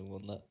Arteta came and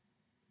won that.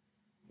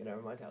 Yeah,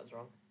 never mind. I was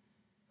wrong.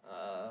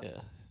 Yeah,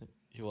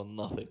 he won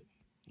nothing.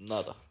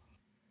 Nada.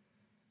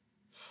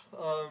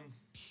 I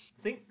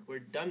think we're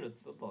done with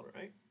football,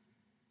 right?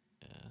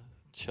 Yeah.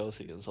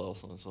 Chelsea against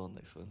Arsenal as well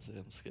next Wednesday,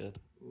 I'm scared.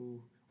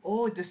 Ooh.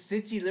 Oh, the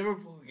City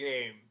Liverpool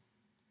game.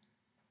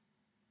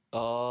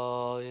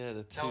 Oh yeah,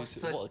 the That was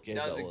 2-2. What a game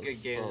that that was a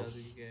good game. That That was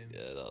a good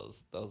game. Yeah,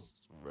 that was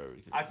very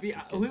good. I feel.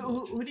 good game to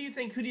watch. Who do you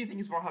think? Who do you think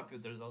is more happy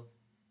with the result?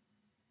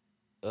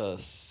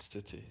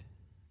 City,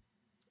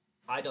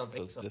 I don't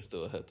think because so. they're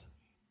still ahead.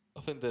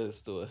 I think they're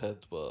still ahead,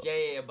 but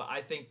Yeah. But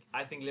I think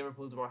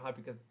Liverpool's more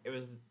happy because it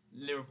was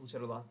Liverpool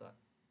should have lost that.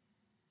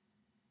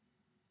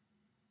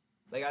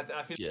 Like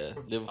I feel. yeah,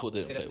 Liverpool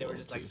didn't play They were well,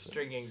 just to like be fair.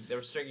 stringing. They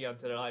were stringing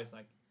onto their lives.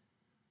 Like.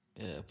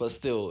 Yeah, but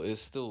still,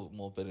 it's still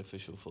more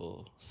beneficial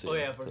for City. Oh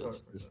yeah, for sure.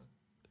 'cause it's-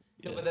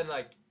 No, Yeah. but then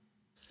like,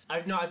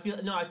 I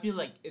feel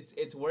like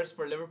it's worse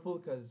for Liverpool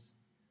because,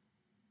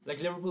 like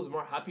Liverpool's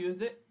more happy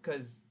with it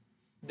because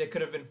they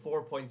could have been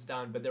 4 points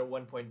down, but they're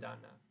 1 point down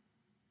now.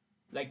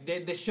 Like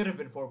they should have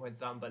been 4 points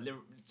down, but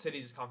City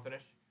just can't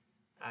finish,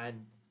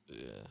 and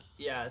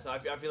Yeah. so I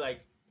feel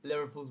like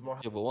Liverpool's more.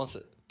 Yeah, but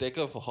they're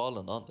going for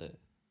Haaland, aren't they?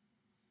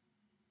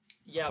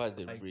 Yeah, I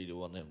they like, really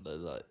want him. They're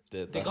like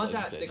they that's got the only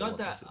that. player They got want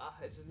that. this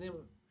season. Is his name?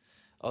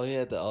 Oh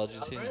yeah, the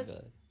Argentinian Alvarez?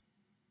 guy.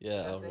 Yeah,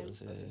 Is that his name?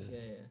 Alvarez. I think, Yeah.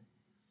 yeah.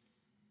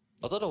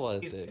 I don't know why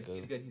He's they good. go.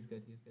 He's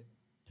good.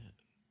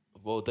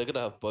 Well, they're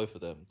gonna have both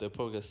of them. They're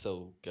probably gonna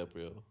sell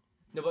Gabriel.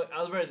 No, but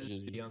Alvarez is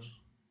Really? really young.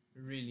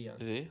 Really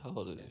young. Is he? How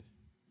old is Yeah. he?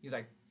 He's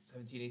like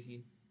 17,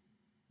 18.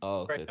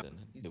 Oh, Very okay young.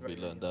 then. He's He'll very, be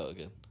very learned young. out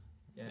again.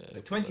 Yeah, Yeah, like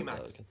he'll 20 learn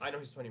that max. again. I know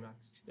he's 20 max.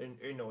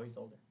 You know he's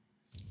older.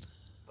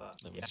 But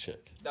Let me yeah,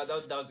 check. that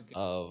was a good.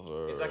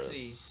 Alvarez.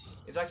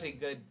 It's actually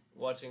good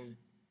watching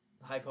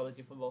high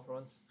quality football for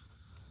once.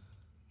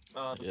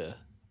 Yeah.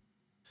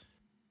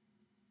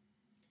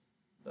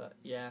 But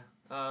yeah,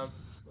 what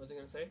was I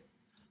gonna say?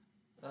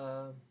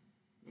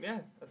 Yeah,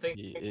 I think.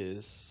 He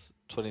is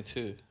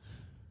 22.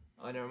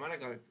 Oh, never mind. I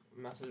got a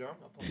message wrong.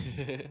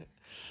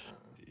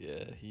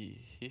 Yeah, he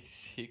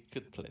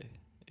could play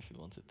if he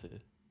wanted to.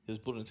 He was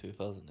born in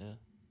 2000, yeah.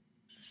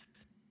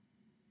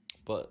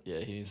 But yeah,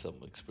 he needs some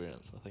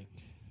experience, I think,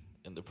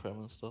 in the Prem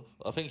and stuff.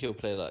 I think he'll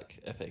play like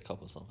FA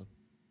Cup or something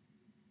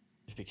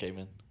if he came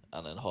in,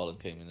 and then Haaland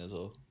came in as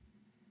well.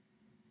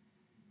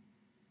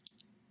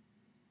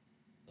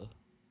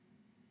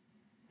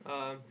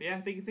 Yeah,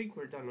 I think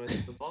we're done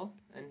with football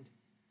and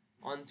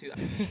on to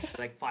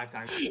like 5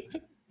 times. He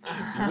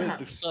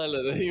went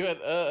silent and he went,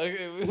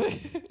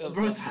 okay.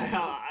 Bro,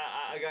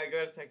 I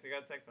got a text.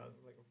 I was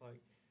just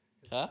like,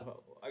 fuck. Huh?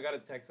 I got a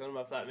text. One of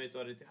my flatmates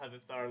wanted to have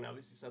iftar and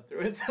obviously slept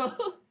through it. So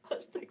I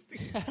was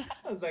texting.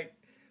 I was like,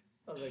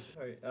 I was like,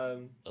 sorry. I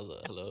was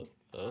like, hello.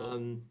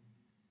 Um.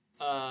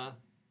 Uh.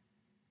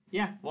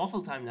 Yeah.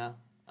 Waffle time now.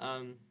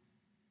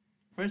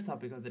 First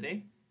topic of the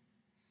day.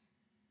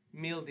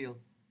 Meal deal.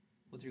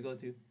 What's your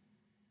go-to?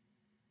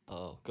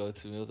 I'll go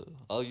to meal.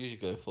 I'll usually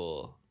go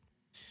for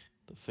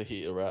the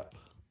fajita wrap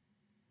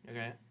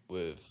Okay.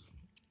 with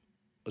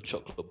a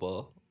chocolate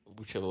bar,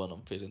 whichever one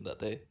I'm feeling that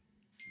day.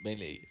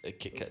 Mainly a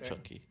Kit Oh, Kat sorry.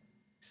 chunky,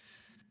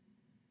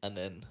 and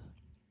then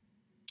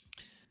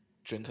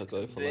drink. I Likes a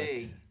go for like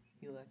big.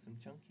 He likes some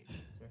chunky.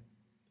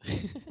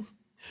 Sorry.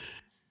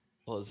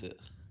 what is it?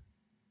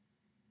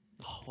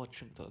 Oh, what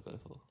drink do I go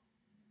for?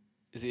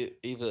 Is it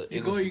either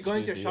You go. You innocent go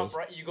into a smoothie or shop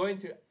right. You go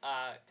into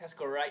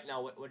Tesco right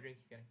now. What drink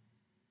you getting?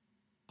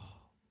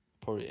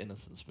 probably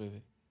innocent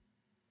smoothie?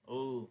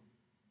 Oh.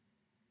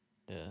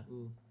 Yeah,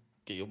 Ooh.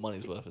 get your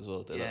money's worth as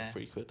well. They're like Yeah.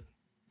 £3.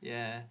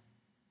 Yeah.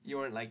 You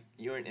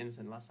weren't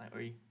innocent last night,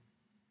 were you?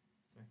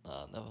 Sorry.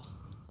 Nah, never.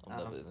 I'm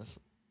Oh. never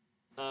innocent.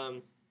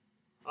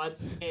 I'd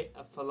say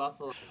a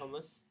falafel and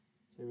hummus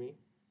for me.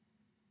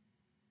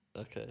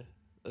 Okay,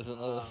 there's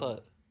another Um,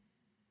 side.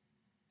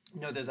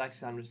 no, there's actually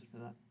sandwiches for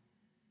that.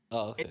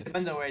 Oh, It okay.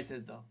 depends on where it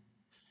is though.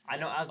 I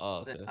know as Oh,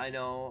 okay. I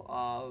know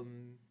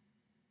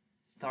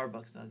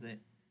Starbucks does it.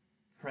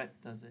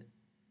 Pret does it.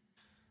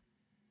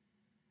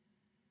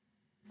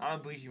 I'm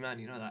a bougie man,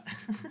 you know that.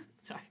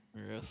 Sorry.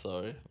 Yeah,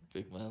 sorry,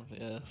 big man.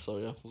 Yeah,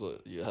 sorry, I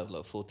forgot you have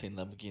like 14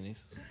 Lamborghinis.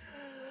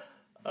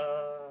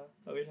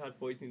 I wish I had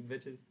 14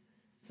 bitches.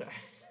 Sorry.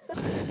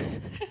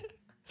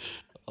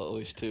 I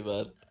wish too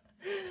bad.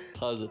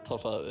 Times are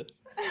tough out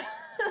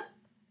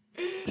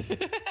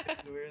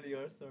It's really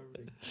are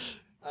starving.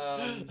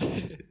 Um,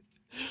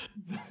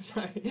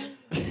 sorry.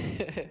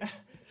 there.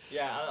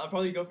 Yeah, I'll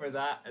probably go for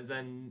that, and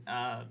then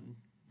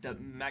the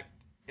Mac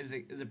is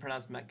it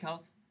pronounced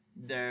Metcalf?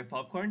 Their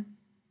popcorn,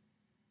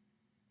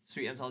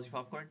 sweet and salty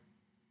popcorn.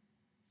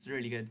 It's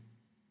really good.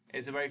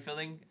 It's very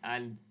filling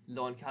and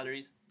low on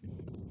calories.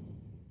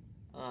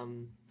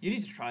 You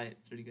need to try it.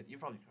 It's really good. You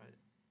probably tried it.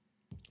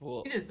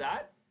 What? Either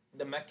that,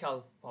 the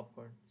Metcalf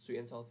popcorn, sweet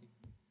and salty,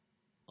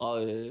 Oh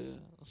yeah,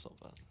 that's not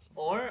bad.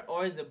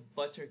 or the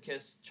Butter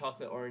Kiss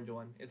chocolate orange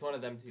one. It's one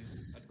of them two.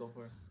 I'd go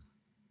for.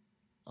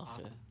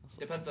 Okay, Um, that's not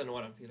depends bad. on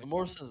what I'm feeling. In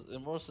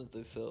Morrison's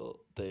they sell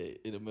they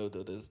in the middle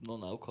though, there's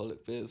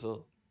non-alcoholic beer as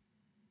well.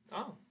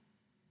 Oh.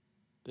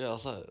 Yeah, I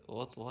was like,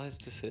 what? Why is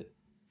this here?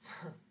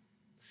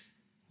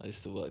 I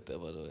used to work there,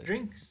 by the way.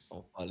 Drinks.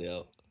 I'm finally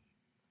out.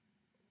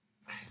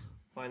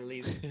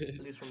 Finally,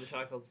 released from the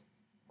shackles.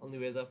 Only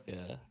ways up.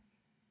 Yeah.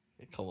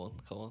 Yeah, come on,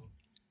 come on.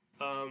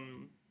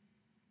 Um,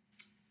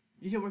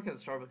 you should work at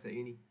Starbucks at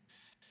uni.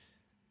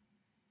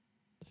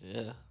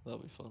 Yeah, that'll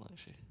be fun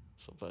actually.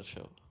 It's a bad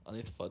show. I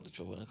need to find a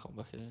job when I come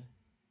back anyway.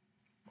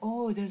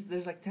 Oh,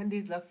 there's like 10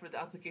 days left for the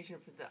application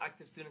for the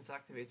active students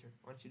activator.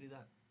 Why don't you do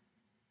that?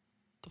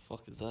 The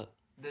fuck is that?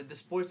 The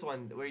sports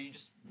one where you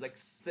just like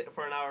sit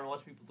for an hour and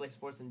watch people play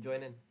sports and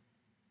join in.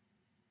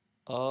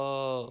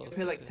 Oh, You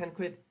pay like okay. 10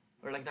 quid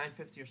or like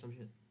 9.50 or some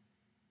shit.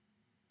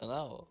 An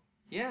hour?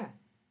 Yeah.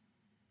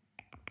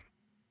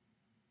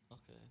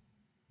 Okay.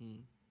 Hmm.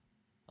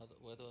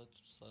 Where do I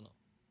sign up?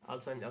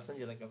 I'll send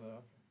you a link of it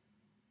after.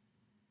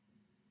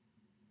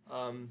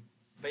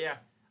 But yeah,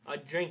 a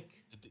drink.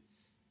 They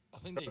I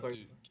think they Going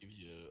do for- give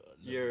you a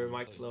level Your one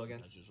mic's low coaching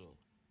again. badge as well.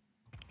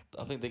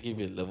 I think they give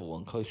you a level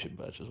one coaching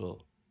badge as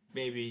well,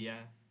 Maybe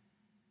yeah.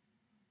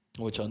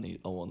 which I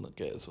want to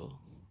get as well.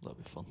 That'd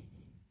be fun.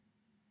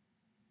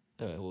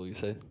 Anyway, what were you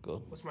saying? Go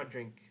on. What's my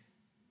drink?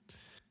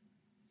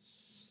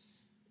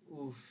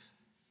 Oof,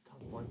 it's a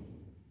tough one.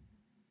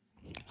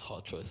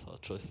 Hard choice,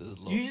 hard choice. There's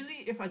a lot.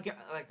 Usually, if I get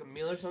like a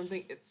meal or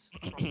something, it's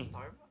from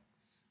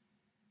Starbucks.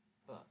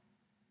 But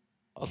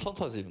I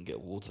sometimes even get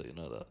water, you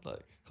know that,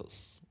 like,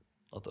 cause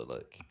I don't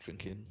like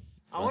drinking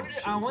I random wanted,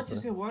 shit I all want the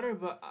to time. say water,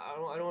 but I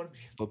don't want to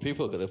be. But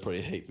people are gonna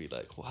probably hate me,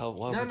 like, why No,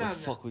 would the no, no.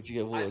 fuck would you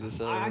get I water this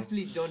I early?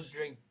 actually don't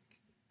drink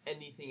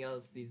anything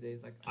else these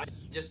days. Like I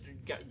just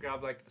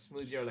grab like a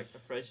smoothie or like a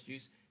fresh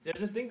juice. There's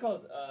this thing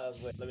called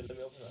wait, let me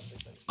open that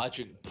thing. I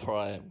drink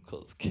Prime,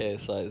 cause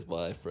KSI is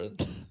my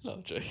friend. No,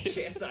 I'm joking.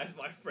 KSI is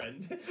my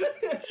friend.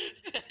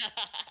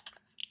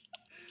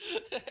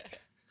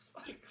 It's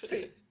like,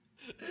 see,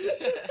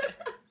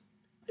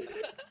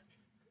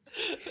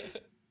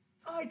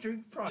 I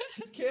drink Prime.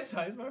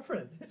 KSI is my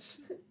friend.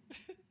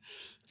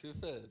 To be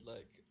fair,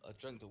 like, I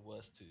drank the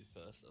worst two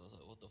first, and I was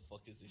like, what the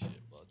fuck is this shit?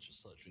 But I just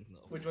started drinking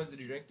that. Which ones did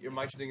you drink? Your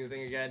mic's doing the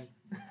thing again.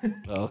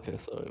 Oh, okay,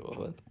 sorry,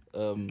 my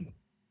bad.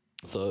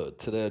 So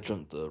today I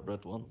drank the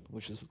red one,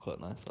 which is quite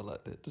nice. I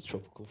liked it, the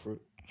tropical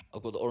fruit.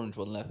 I've got the orange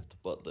one left,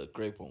 but the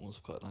grape one was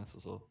quite nice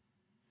as well.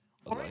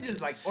 I Orange like is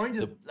it. like orange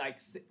is The- like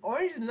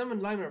orange and lemon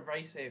lime are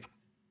very safe.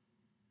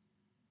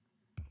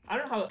 I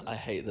don't know how. I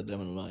hate the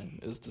lemon lime.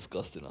 It was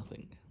disgusting, I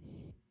think.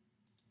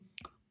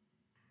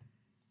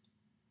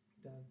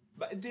 Damn.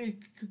 But dude,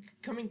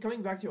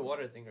 coming back to your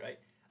water thing, right?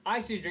 I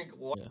actually drink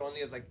water Yeah.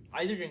 only as like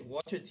I either drink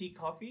water, tea,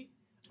 coffee,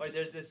 or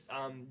there's this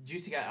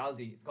juice you get at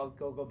Aldi. It's called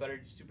Go Go Better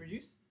Super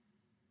Juice.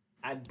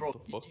 And bro,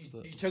 What the fuck is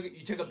that?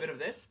 you chug a bit of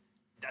this.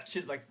 That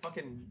shit like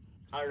fucking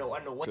I don't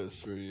know what Goes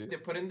through you. they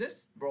put in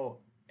this, bro.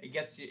 It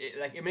gets you.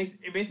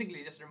 It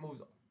basically just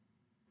removes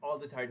all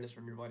the tiredness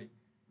from your body.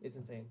 It's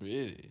insane.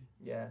 Really?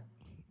 Yeah,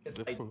 it's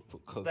They like probably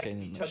put it's like cocaine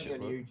you in that chugging shit, on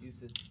bro. your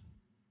juices.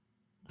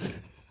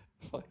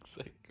 Fuck's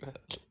sake, man.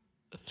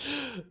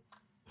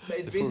 But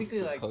it's They probably basically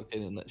put like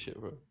cocaine in that shit,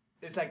 bro.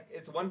 it's like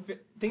it's one thing.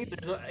 There's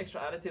no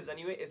extra additives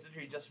anyway. It's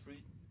literally just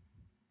fruit.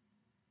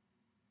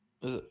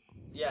 Is it?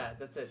 Yeah,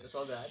 that's it. That's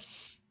all they add,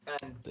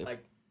 and They-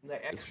 like put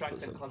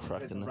extracts and some crack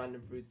concentrates in of there.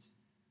 random fruits.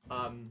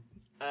 And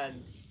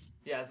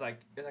yeah, it's like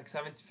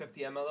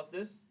 750 ml of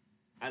this,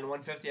 and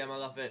 150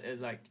 ml of it is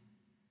like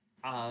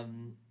a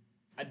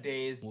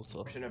day's Water.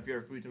 portion of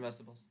your fruit and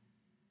vegetables.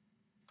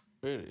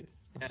 Really?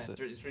 Yeah, That's it.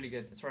 it's really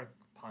good. It's for a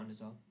pound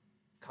as well.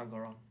 Can't go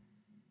wrong.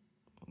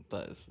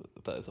 That is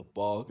a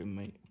bargain,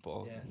 mate.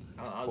 Bargain.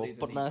 Yeah, I'll leave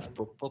Proper it, nice, man.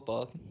 proper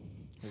bargain.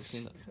 Have you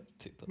seen that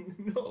TikTok?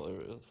 No. Oh,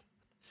 there it is.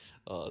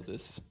 Oh,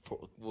 this is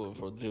woman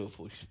from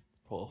Liverpool. She's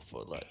proper,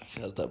 like,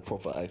 she has that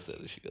proper accent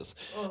and she goes,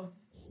 Oh.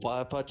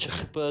 5 pound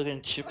chicken burger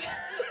and chips.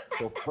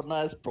 Proper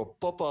nice,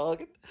 proper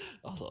bargain.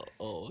 I was like,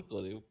 oh my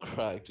god, it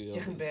cracked me up.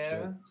 Chicken It's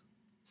bear.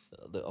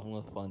 jokes. I'm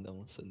gonna find it, I'm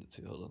gonna send it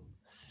to you, hold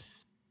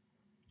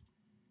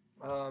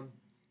on.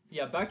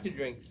 Yeah, back to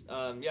drinks.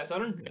 Yeah, so I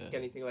don't drink Yeah.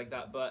 anything like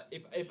that, but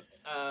if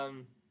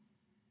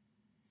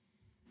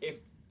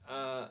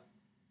Oh,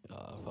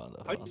 I found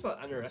it. how do you spell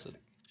I'll anorexic?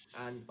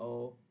 send-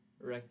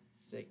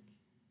 Anorexic.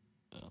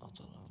 I don't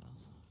know,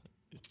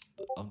 man.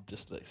 I'm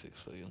dyslexic,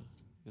 so you know.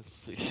 Just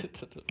please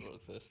to the wrong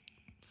person.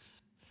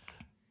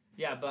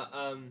 Yeah, but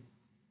I'll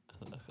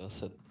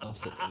send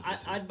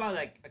I'd buy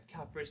like a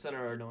Capri Sun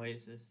or an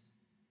Oasis.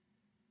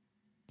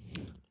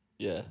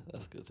 Yeah,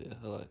 that's good. Yeah,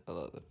 I like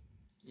that.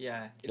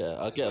 Yeah. Yeah,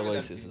 I it's get one of them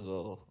Oasis two. as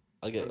well.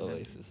 I It's get one of them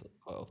Oasis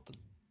quite often.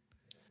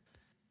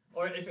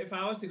 Or if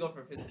I was to go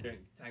for a fizzy drink,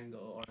 Tango,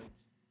 orange.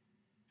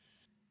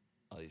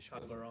 I usually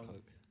Can't go go for wrong.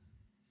 Coke.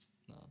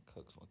 No,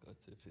 Coke's my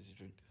go-to fizzy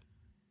drink.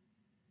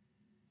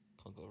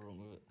 Can't go wrong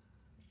with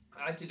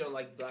I actually don't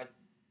like black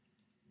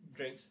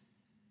drinks.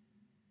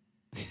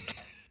 it.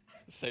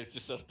 Saved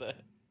yourself there.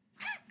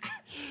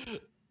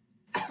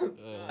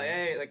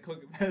 Hey, like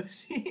Coke and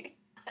Pepsi.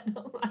 I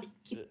don't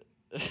like it.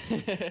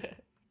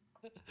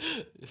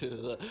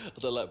 I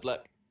don't like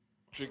black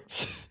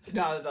drinks.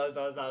 No,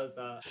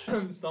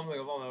 I'm stumbling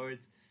upon my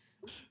words.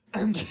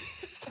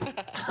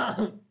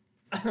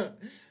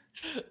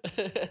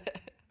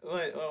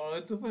 Wait,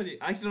 what's so funny?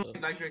 I actually don't like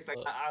black drinks. Like,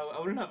 I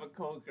wouldn't have a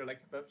Coke or like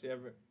a Pepsi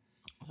ever.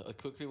 I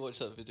quickly watched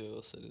that video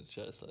I sent in the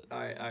chat. It's like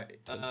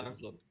Alright. 10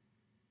 seconds long.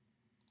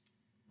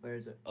 Where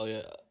is it? Oh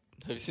yeah,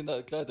 have you seen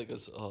that guy that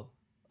goes, "Oh,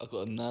 I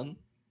got a nan,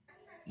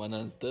 my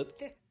nan's dead."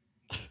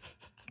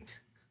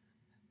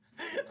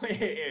 Wait.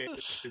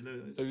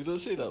 Have you not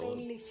seen that It's one?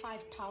 only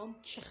 £5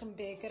 chicken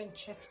burger and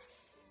chips.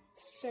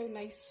 So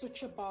nice,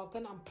 such a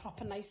bargain, and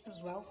proper nice as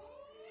well.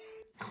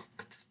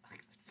 That's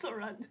so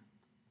random.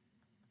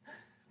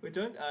 Which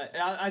one?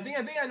 I think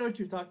I know what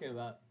you're talking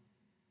about.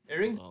 It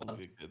rings a Oh, bell.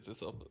 we get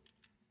this up.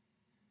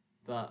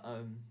 But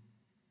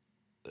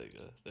There you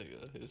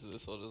go. Here's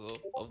this one as well.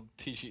 I'm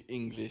teaching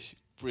English,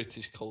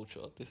 British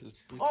culture. This is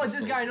British oh,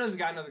 this guy culture. knows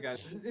this guy. Is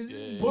Yeah, this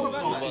yeah, Blue yeah.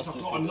 Van You Man? must I've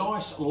have got a seen that.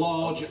 nice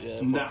large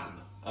Yeah, nan.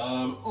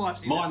 I've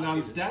seen My this, I've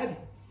nan's seen dead.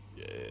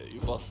 Yeah,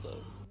 you must have.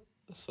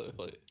 That's so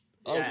funny.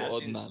 Yeah, I've I've got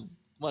a seen nan. this.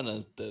 My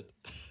nan's dead.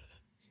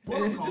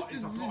 What It's I've got just-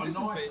 is I've it's got a just his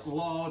nice face.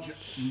 large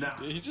nan.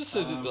 Yeah, he just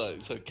says it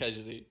like so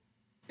casually.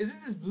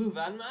 Isn't this Blue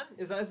Van Man?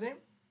 Is that his name?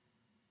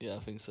 Yeah, I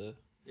think so.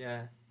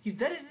 Yeah. He's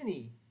dead, isn't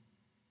he?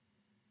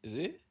 Is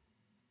he?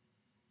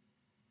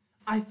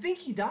 I think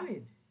he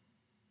died.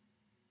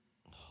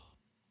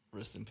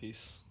 Rest in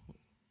peace.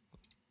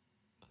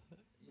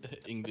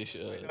 English.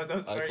 Sorry, that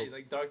was very icon.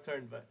 like dark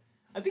turn, but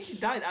I think he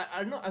died.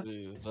 I don't know.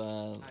 Blue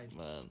Van died.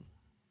 Man.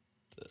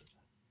 Dead.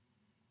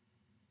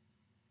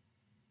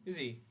 Is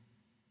he?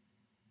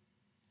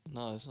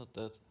 No, he's not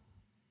dead.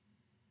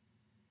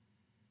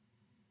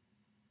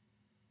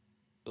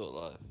 Still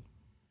alive.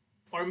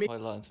 Or maybe Why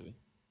lying to me?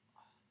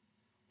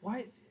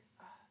 why?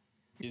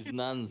 His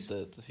nan's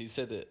dead. He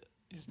said it.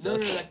 He's No,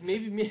 dead. like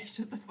maybe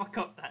shut the fuck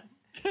up,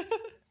 man.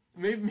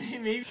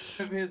 maybe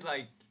of his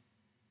like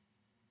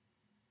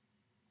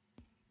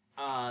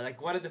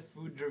one of the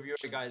food reviewer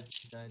guys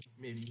died,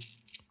 maybe.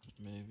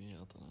 Maybe, I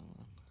don't know,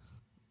 man.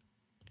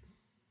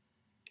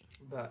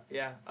 But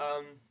yeah,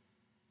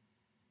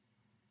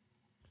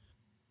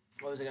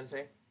 what was I gonna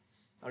say?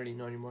 I don't even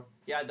know anymore.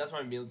 Yeah, that's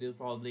my meal deal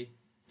probably.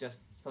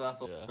 Just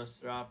falafel, Yeah.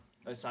 hummus, wrap,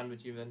 a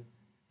sandwich even,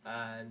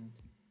 and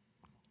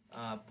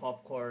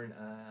popcorn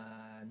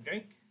and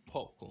drink.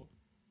 Popcorn.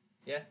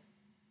 Yeah.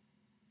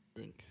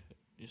 Drink.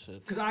 You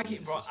said. 'Cause I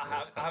keep- bro, Oasis,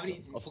 I haven't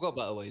eaten- I forgot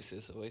about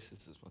Oasis.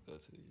 Oasis is my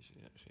go-to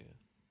usually, actually.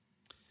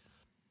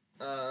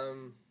 Yeah.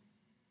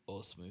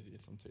 Or smoothie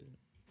if I'm feeling it.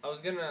 I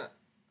was gonna.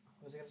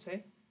 What was I gonna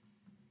say?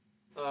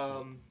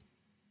 I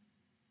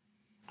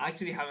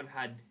actually haven't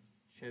had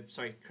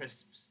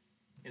crisps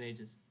in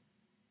ages.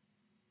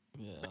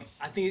 Yeah.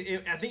 I think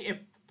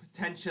it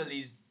potentially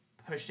is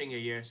pushing a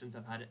year since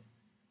I've had it.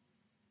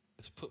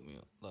 It's put me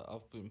like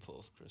I've been put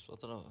off crisps. I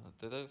don't know.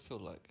 They don't feel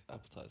like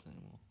appetizing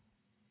anymore.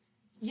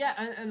 Yeah,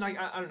 and like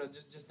I don't know,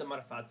 just the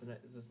amount of fats in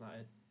it is just not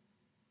it.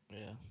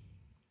 Yeah,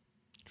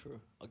 true.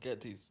 I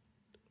get these.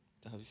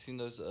 Have you seen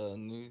those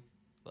new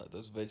like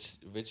those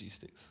veggie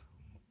sticks?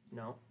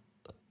 No,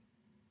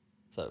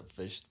 It's like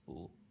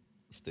vegetable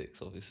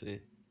sticks,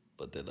 obviously,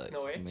 but they're like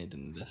no way. made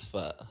in less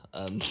fat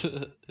and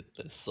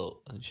less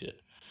salt and shit.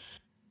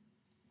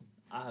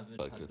 I haven't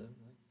Quite had good.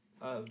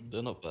 them.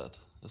 They're not bad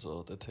as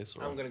well. They taste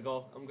alright. I'm gonna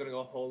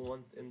go whole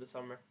one in the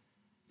summer.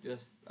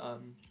 Just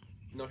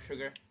no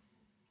sugar,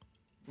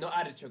 no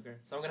added sugar.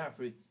 So I'm gonna have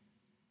fruits.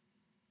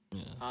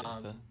 Yeah.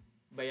 Okay, fair.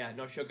 But yeah,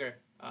 no sugar.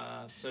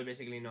 So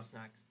basically no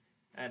snacks,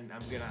 and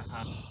I'm gonna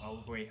have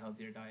a way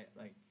healthier diet,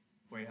 like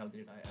way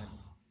healthier diet, and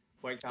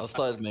work I out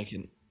started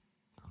making.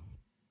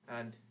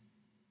 and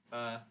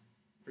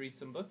read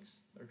some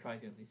books or try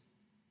to at least.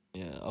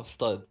 Yeah, I've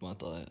started my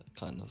diet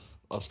kind of.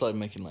 I've started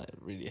making like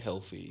really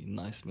healthy,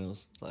 nice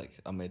meals. Like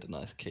I made a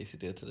nice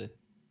quesadilla today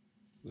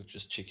with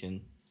just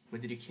chicken,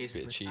 What did you case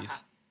bit of with? cheese.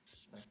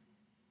 Sorry.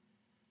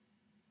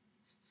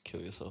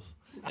 Kill yourself.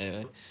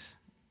 Anyway,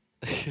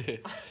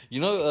 you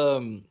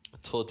know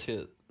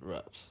tortilla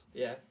wraps.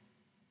 Yeah.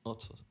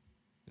 Not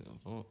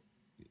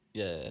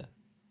yeah,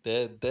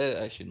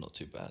 they're actually not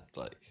too bad.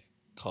 Like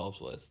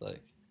carbs wise,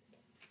 like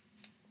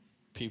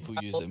people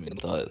use them in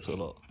diets a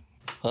lot.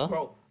 Huh?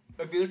 Bro,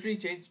 if you literally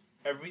change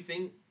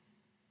everything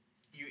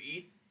you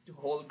eat to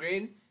whole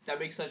grain, that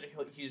makes such a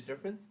huge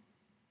difference.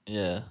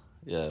 Yeah,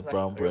 yeah. Like,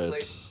 Brown bread.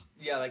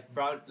 Yeah, like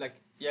brown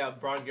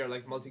grain,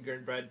 like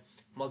multigrain bread,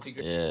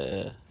 multigrain,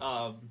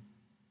 Yeah,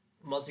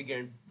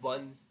 multigrain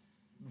buns,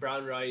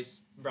 brown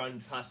rice,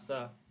 brown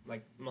pasta,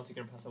 like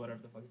multigrain pasta, whatever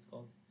the fuck it's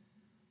called.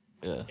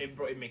 yeah.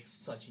 It makes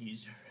such a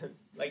huge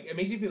difference. Like it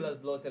makes you feel less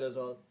bloated as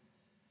well.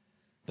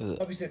 Is it?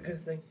 Obviously a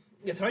good thing.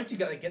 It's hard to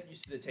get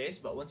used to the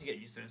taste, but once you get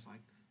used to it,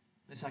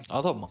 it's actually.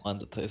 I don't mind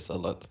the taste. I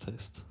like the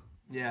taste.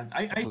 Yeah,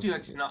 I do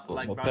actually not Well,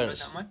 like my brown bread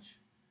parents- that much,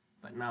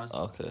 but now it's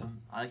Okay.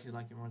 I actually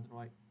like it more than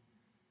white.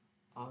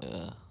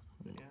 Yeah.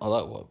 Yeah. I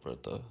like white bread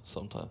though.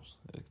 Sometimes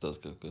it does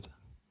go good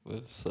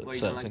with Well, you certain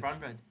don't like things. brown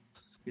bread.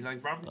 You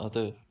like brown bread. I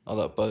do. I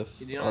like both.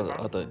 You don't like brown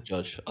I bread? don't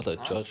judge. I don't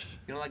Huh? judge.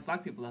 You don't like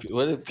black people. That's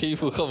Where did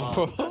people that's come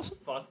fucked. from? That's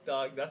fucked,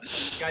 dog. That's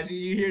fucked. Guys.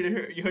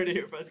 You heard it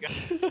here first,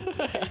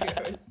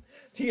 guys.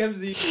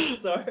 TMZ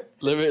start.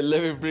 Let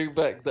me bring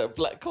back that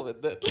black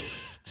comment then.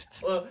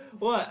 Well,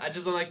 what? I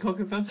just don't like Coke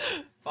and Pepsi.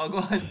 Oh, go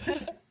on.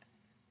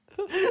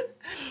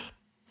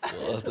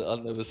 Well,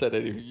 I never said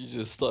anything. You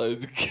just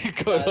started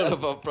going on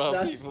about brown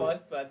that's people.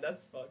 fucked, man.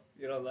 That's fucked.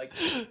 You don't like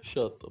it.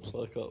 Shut the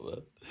fuck up,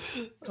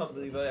 man. Can't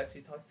believe I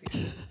actually talked to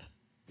you.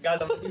 Guys,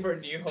 I'm looking for a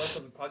new host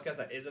of the podcast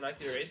that isn't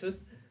actually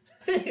racist.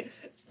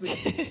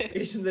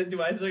 Patients into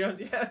my Instagram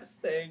DMs.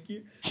 Thank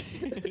you.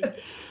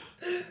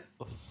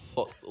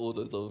 Fuck all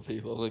those other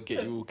people. I'm gonna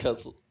get you all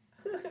cancelled.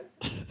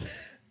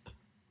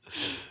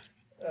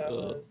 What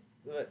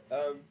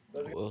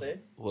was I gonna say?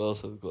 What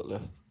else have we got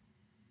left?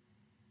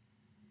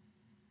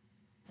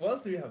 What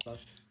else do we have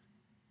left?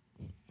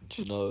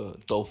 Do you know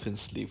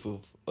dolphins sleep with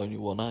only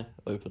one eye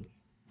open?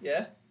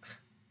 Yeah?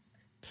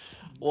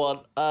 One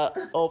eye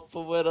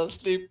open when I'm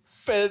sleeping.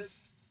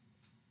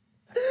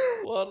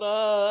 One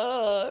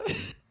eye.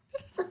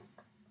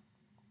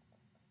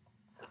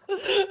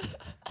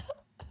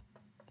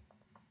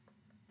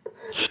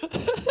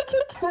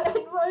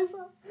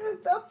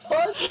 That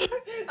pause.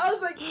 I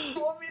was like,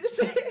 you want me to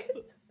say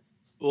it?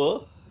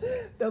 What?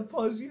 That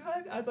pause you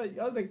had, I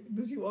was like,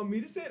 does he want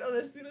me to say it? And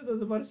as soon as I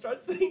was about to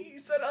start saying, he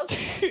said, I was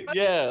like,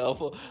 Yeah,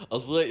 I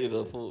was waiting.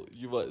 I thought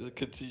you might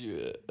continue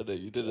it, and then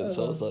you didn't.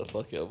 So I was like,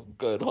 "Fuck it, I'm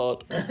going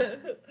hard."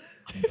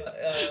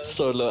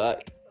 Solo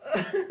act.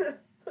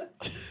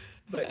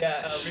 But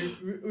yeah,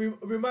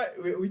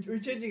 we're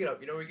changing it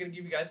up. You know, we're gonna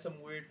give you guys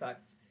some weird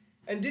facts.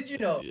 And did you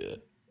know Yeah.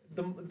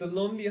 the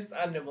loneliest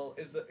animal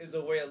is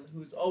a whale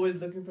who's always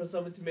looking for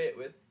someone to mate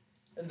with,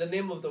 and the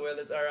name of the whale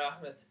is Ara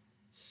Ahmed.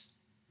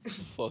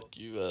 Fuck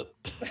you, man.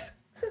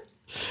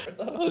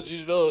 How'd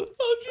you know?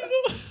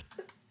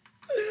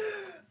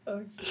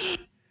 How'd you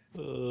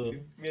know?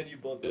 Me and you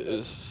both know It that.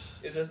 is.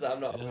 It's just that I'm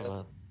not a Yeah, whale.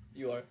 man.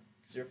 You are,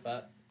 because you're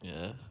fat.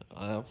 Yeah,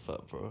 I am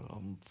fat, bro.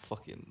 I'm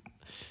fucking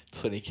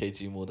 20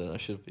 kg more than I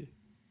should be.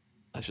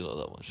 Actually,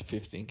 not that much.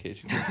 15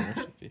 kg more than I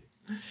should be.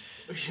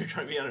 You're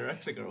trying to be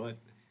anorexic or what?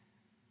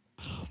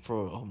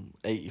 Bro, I'm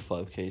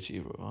 85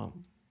 kg, bro.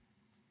 I'm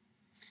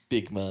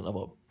big man. I'm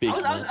a big I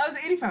man. was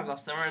 85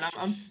 last summer, and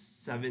I'm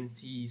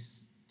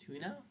 72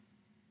 now.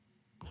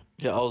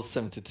 Yeah, I was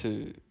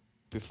 72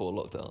 before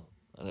lockdown,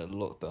 and then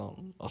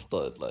lockdown, I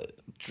started like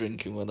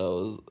drinking when I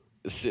was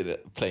sitting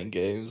playing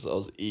games. I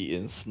was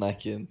eating,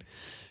 snacking.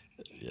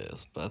 Yeah, it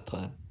was a bad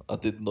time. I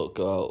did not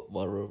go out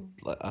my room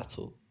like at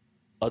all.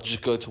 I'd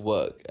just go to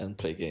work and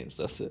play games.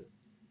 That's it.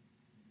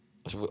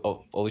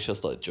 I wish I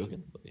started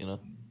jogging, but, you know.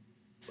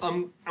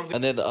 I'm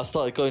And then I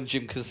started going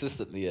gym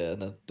consistently, yeah,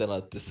 and then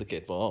I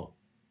dislocated my arm.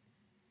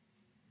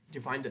 Did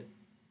you find it?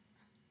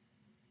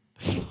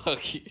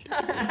 Fuck you.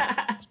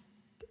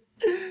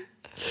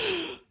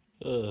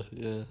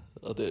 Yeah,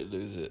 I didn't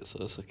lose it, so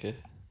it's okay.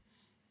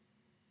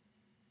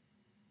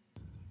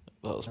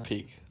 That was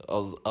peak. I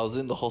was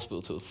in the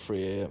hospital till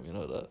 3 a.m. You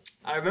know that.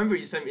 I remember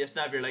you sent me a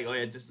snap. You're like, oh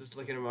yeah, just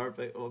looking at our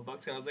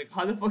boxing. I was like,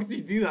 how the fuck do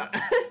you do that?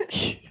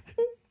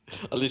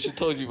 I literally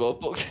told you about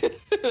boxing.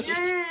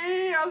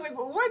 yeah. I was like,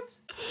 what?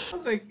 I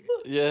was like,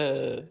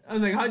 Yeah.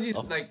 how do you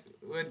like?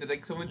 Did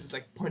like someone just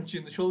like punch you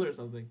in the shoulder or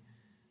something?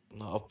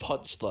 No, I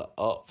punched like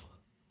up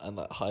and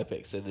like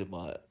hyperextended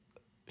my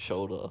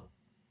shoulder,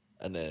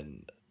 and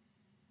then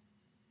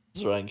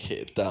Zerang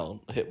hit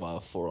my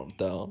forearm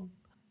down,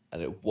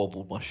 and it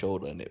wobbled my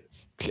shoulder and it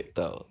clicked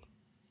out.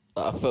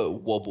 Like, I felt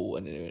it wobble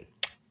and then it went.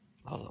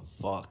 I was like,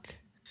 fuck.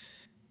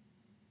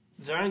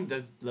 Zarang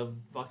does love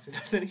boxing,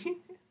 doesn't he?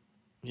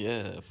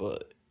 Yeah,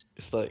 but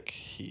it's like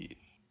he's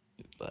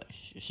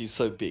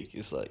so big.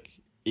 It's like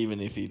even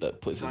if he like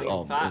puts his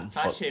arm in fat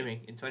front,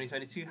 shaming in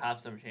 2022. Have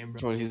some shame, bro.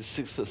 bro, he's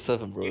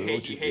 6'7", bro. You What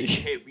hate, do you you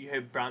hate, mean? you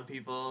hate brown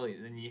people,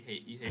 then you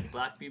hate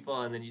black people,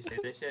 and then you say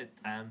this shit.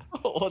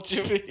 What do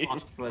you mean?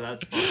 Fuck, bro,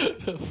 that's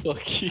fucked.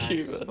 Fuck you,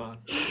 That's man.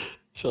 fucked.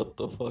 Shut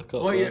the fuck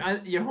up. What,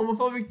 Man. you're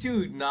homophobic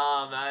too?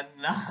 Nah, man,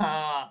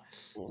 nah.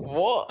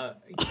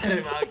 What? Get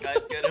him out,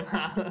 guys. Get him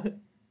out.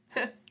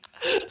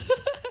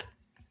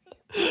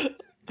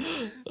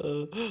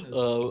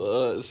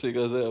 See you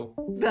guys there.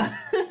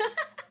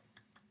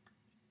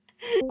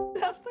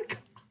 That's the.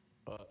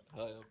 Hi,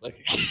 I'm back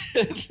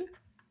again.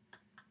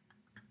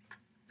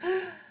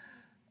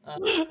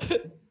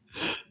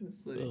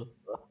 That's funny.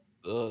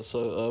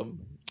 So,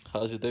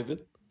 how's your day been?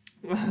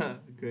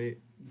 Great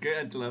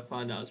until I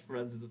found out I was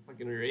friends with the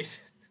fucking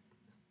racist.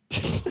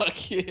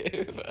 Fuck you,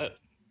 man.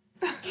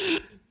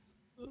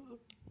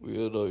 We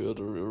all know you're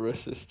the real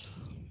racist.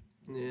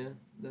 Yeah,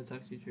 that's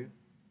actually true.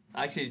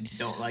 I actually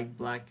don't like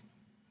black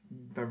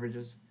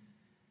beverages.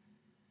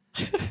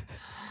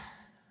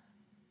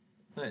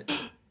 What?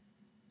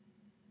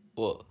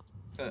 What?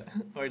 Why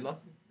are you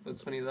laughing?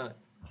 What's funny about that?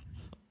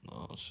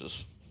 No, I was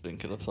just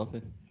thinking of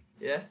something.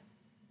 Yeah?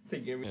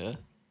 Think you're me? Yeah.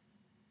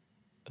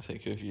 I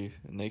think of you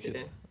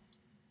naked.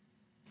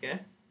 Yeah?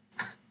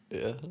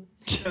 Yeah.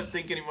 Don't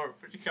think anymore.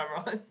 Put your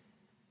camera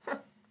on.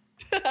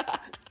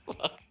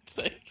 Fuck's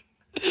sake.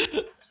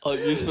 Oh,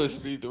 you're supposed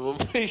to be the one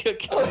putting your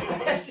Oh,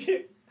 camera. that's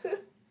you.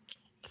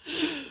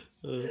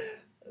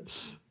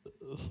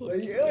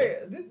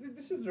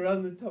 This is a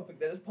random topic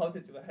that just popped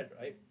into my head,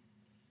 right?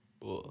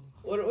 What?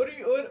 What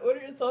are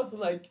your thoughts on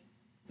like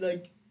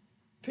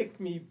pick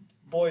me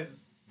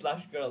boys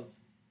 / girls?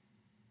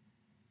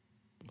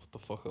 What the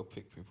fuck are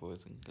pick me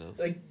boys and girls?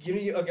 Like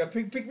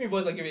okay, pick me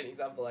boys. I'll give you an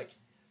example. Like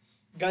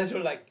guys who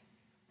are like,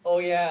 oh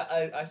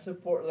yeah, I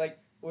support like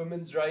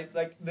women's rights.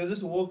 Like they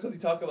just vocally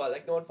talk about it,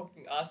 like no one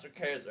fucking asks or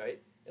cares, right?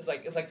 It's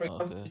like for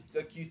example, Okay.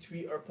 like you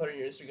tweet or put on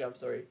your Instagram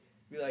story,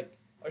 be like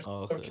or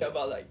Okay. care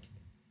about like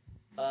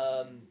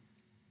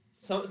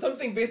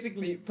something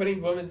basically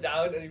putting women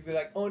down, and you'd be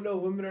like, oh no,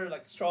 women are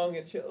like strong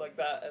and shit like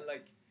that, and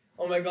like,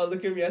 oh my god,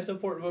 look at me, I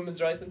support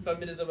women's rights and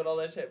feminism and all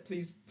that shit.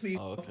 Please,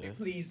 Okay.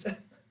 please.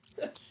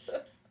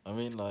 I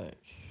mean,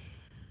 like,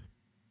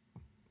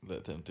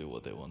 let them do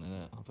what they want,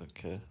 innit? I don't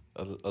care.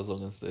 As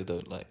long as they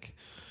don't, like,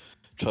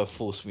 try to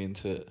force me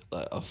into it.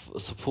 Like, I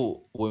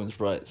support women's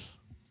rights.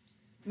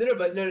 No,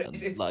 but And,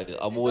 it's like, it's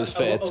I'm always not,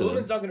 fair a to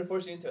woman's them. not gonna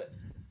force you into it.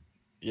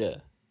 Yeah.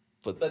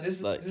 But this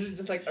is like, this is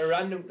just like a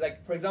random,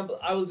 like for example,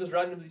 I will just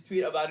randomly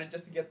tweet about it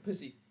just to get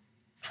pussy.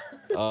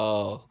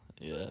 oh,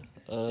 yeah.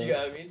 You get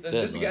what I mean? They're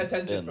Just to get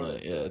annoying, attention they're from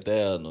it. annoying, yeah,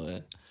 they are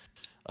annoying.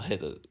 I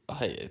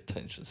hate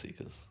attention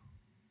seekers.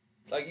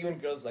 Like even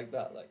girls like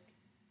that, like.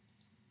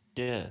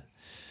 Yeah.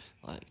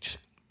 Like, just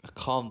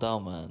calm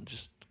down, man.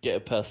 Just get a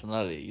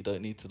personality. You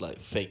don't need to, like,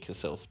 fake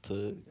yourself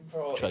to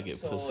Bro, try to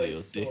it's get so, pussy or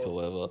it's dick so, or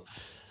whatever.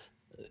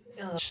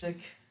 like.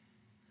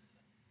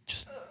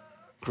 Just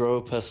grow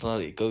a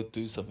personality. Go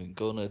do something.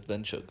 Go on an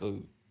adventure. Go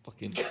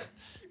fucking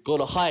go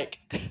on a hike.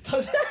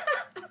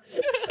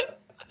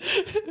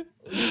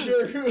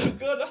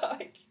 Go to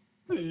hike.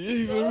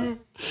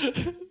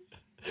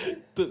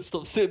 Don't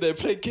stop sitting there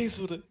playing games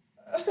with it.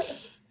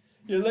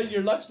 You're like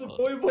your life's the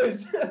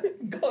boys.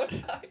 Go on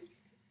hike.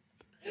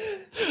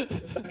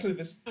 That clip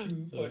is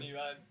too funny,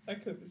 man.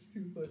 That clip is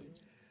too funny.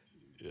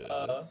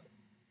 Yeah.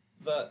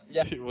 But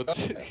yeah, What-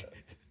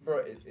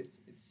 bro, it's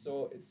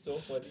so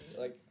funny.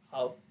 Like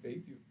how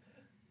fake you.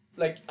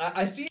 Like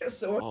I see it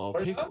so much. Oh,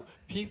 more now.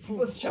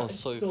 people are chat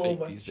so so fake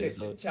much these shit. days.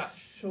 They Though. chat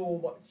so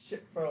much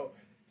shit, bro.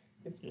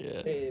 It's Yeah.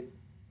 insane.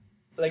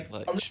 Like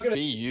Like, I'm not just gonna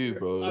be you,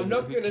 bro. I'm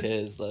not Who gonna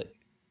cares? Like,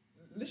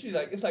 literally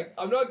like it's like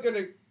I'm not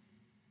gonna.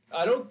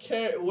 I don't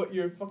care what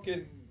your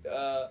fucking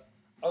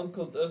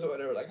uncle does or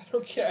whatever. Like I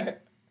don't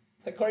care.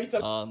 Like why are you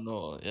telling?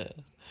 no, yeah.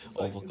 It's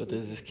Oh like, my it's god, just-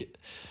 there's this kid.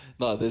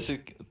 No, there's a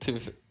to be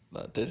fair,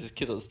 no, there's this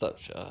kid on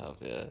Snapchat I have.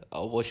 Yeah,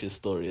 I'll watch his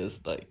story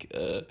as like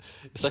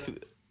it's like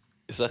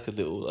a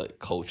little like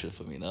culture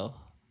for me now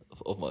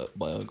of my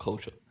own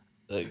culture.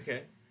 Like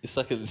Okay. it's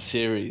like a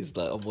series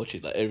like I'm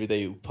watching like every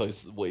day he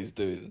posts what he's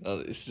doing.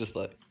 And it's just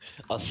like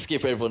I'll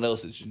skip everyone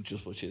else's and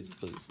just watch his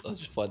because I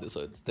just find it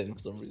so entertaining for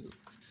some reason.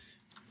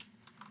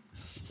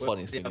 It's the What-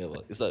 funniest thing yeah. ever.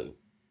 It's like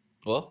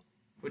what?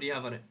 What do you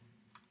have on it?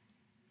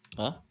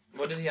 Huh?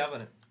 What does he have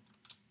on it?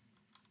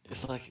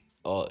 It's like,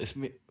 oh, it's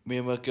me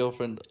and my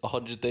girlfriend,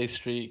 100-day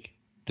streak.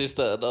 This,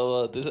 that,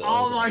 another. This, I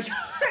Oh was my like,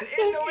 god!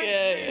 In no way,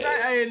 yeah,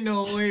 yeah. I ain't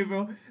no way,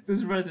 bro. This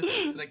is like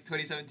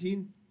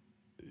 2017.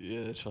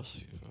 Yeah, trust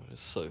me, bro.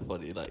 It's so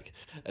funny. Like,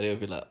 and it'll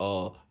be like,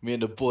 oh, me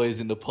and the boys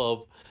in the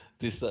pub,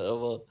 this, that,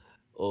 other.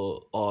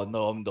 Or, oh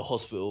no, I'm in the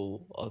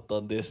hospital. I've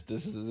done this,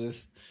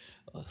 this.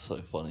 Oh, it's so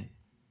funny.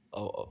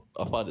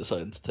 I find it so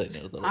entertaining. I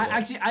don't know why.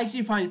 I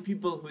actually find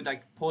people who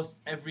like post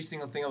every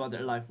single thing about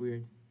their life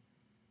weird.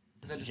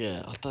 Is that just?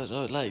 Yeah, I don't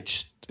know. Like,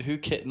 just, who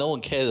cares? No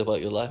one cares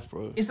about your life,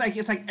 bro. It's like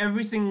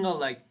every single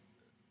like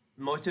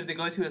motive they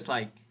go to is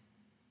like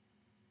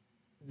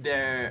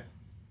they're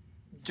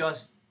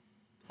just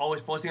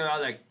always posting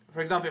about like,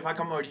 for example, if I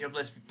come over to your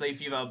place play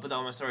FIFA, I'll put that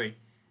on my story.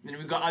 And then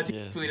we go out to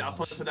Yeah, eat food, I'll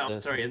put that on my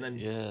story, and then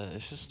yeah,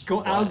 it's just go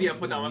why? Aldi, You I'll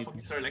put that don't on my need-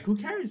 fucking story. Like, who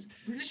cares?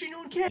 Literally, no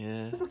one cares.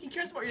 Yeah, Who fucking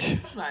cares about your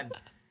life, man?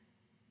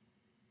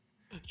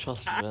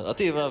 trust me, man. I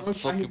didn't even have I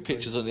fucking hate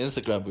pictures on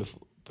Instagram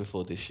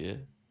before this year.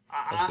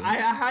 I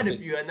had a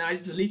think- few, and then I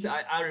just deleted.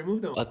 I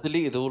removed them. I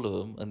deleted all of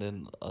them and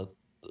then I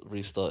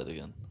restarted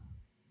again.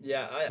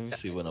 Yeah, Let me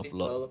see when I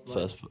deleted all of mine.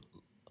 first.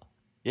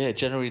 Yeah,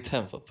 January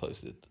 10th I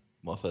posted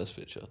my first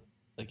picture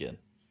again.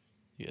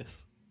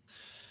 Yes.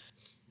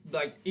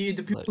 Like the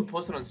people Like- who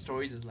post it on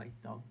stories is like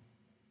dumb.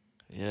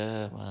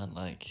 Yeah, man.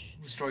 Like,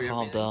 Story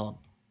calm everything. down.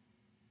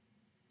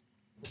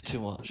 It's too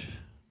much.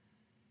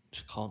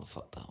 Just calm the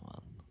fuck down,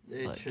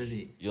 man. Like,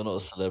 Literally, you're not a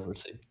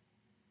celebrity.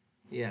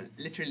 yeah,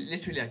 literally.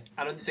 Like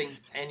I don't think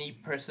any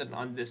person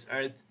on this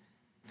earth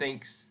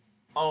thinks,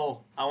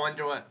 oh, I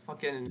wonder what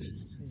fucking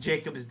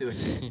Jacob is doing.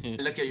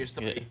 Look at your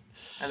story,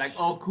 and like,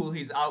 oh, cool,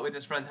 he's out with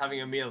his friends having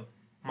a meal.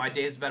 My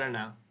day's better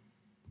now.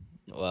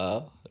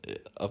 Wow, yeah,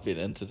 I've been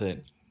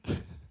entertained.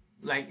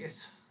 Like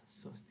it's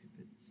so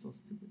stupid. It's so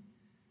stupid.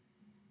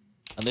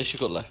 Unless you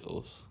got like,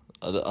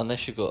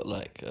 unless you got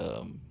like,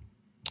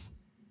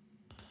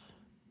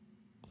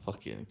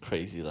 fucking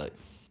crazy like,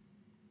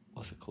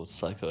 what's it called,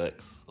 Psycho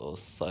X or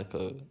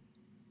Psycho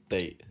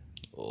Date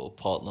or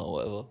partner or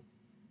whatever,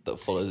 that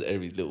follows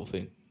every little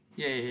thing.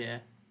 Yeah.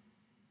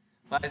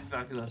 But I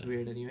feel that's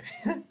weird anyway.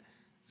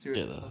 It's weird.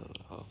 Yeah,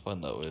 I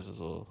find that weird as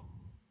well.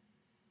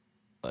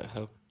 Like,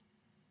 how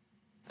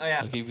Oh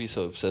yeah. can you be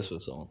so obsessed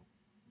with someone?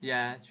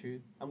 Yeah,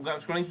 true. I'm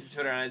scrolling through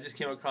Twitter and I just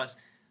came across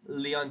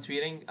Leon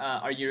tweeting,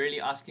 "Are you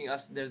really asking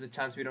us? There's a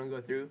chance we don't go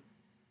through."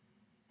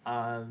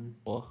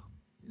 What?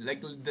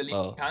 Like the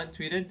Leon Oh. account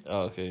tweeted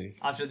Oh, okay.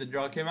 after the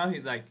draw came out.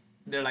 He's like,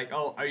 they're like,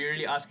 "Oh, are you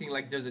really asking?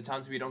 Like, there's a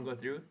chance we don't go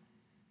through?"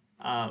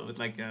 With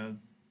like a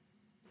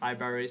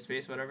eyebrow raised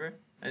face, whatever.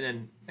 And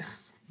then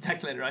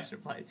Declan Rice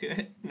replied to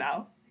it.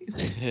 Now he's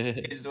like,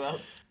 aged well.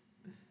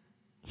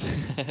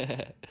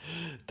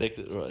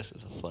 Declan Rice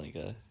is a funny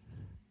guy.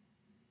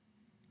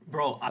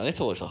 Bro, I need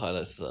to watch the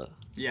highlights of that.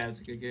 yeah, it's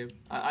a good game.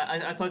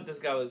 I thought this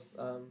guy was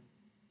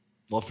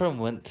My friend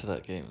went to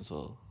that game as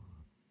well.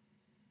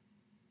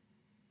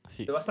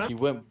 The West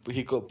Ham?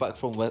 He got back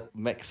from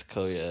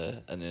Mexico, yeah,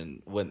 and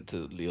then went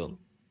to Leon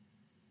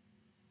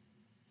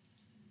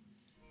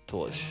to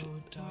watch.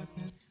 Watch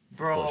the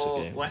bro.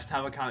 game. West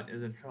Ham account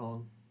is a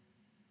troll.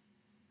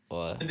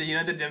 Why? And you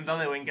know the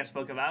Dembele wing I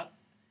spoke about?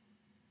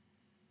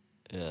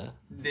 Yeah,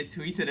 They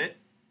tweeted it,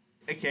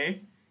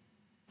 okay,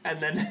 and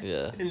then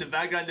yeah, in the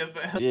background they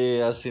put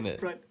yeah. I've seen it.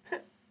 front.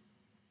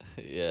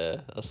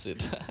 Yeah, I've seen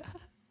that.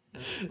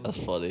 That's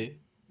funny.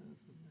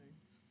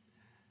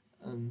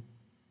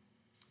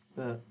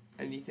 But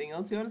anything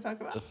else you want to talk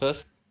about? The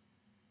first,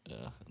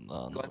 yeah,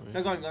 no, Go not on. really.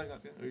 No, go on.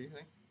 What do you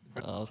think?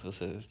 I was gonna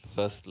say it's the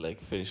first leg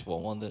finished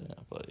 1-1, didn't it?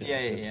 But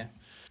Yeah. good.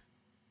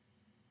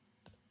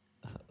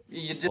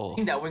 You just Oh.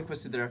 think that wink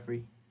was to the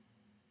referee.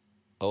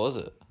 Oh, was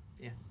it?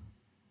 Yeah.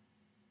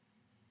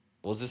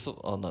 Was this?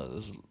 Oh no,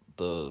 this is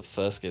the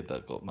first game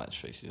that got match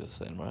fixed. You were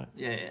saying, right?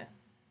 Yeah.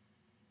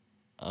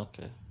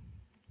 Okay.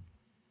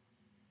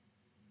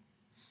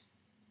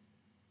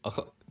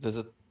 There's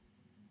a.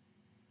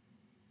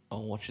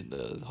 I'm watching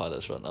the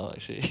highlights right now,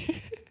 actually.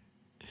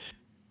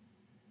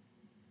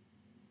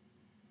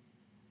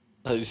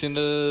 Have you seen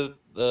the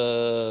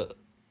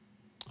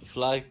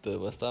flag the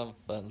West Ham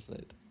fans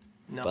made?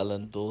 No.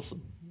 Ballan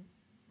Dawson.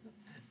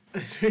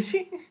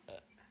 Really?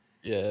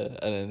 Yeah,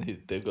 and then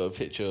they've got a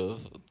picture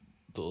of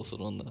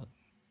Dawson on there.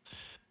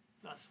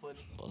 That's funny.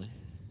 Funny.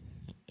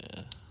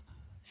 Yeah.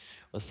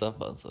 West Ham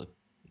fans are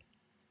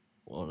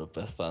one of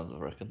the best fans, I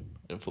reckon,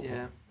 in football.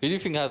 Yeah. Who do you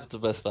think has the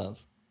best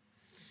fans?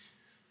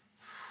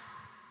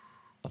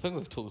 I think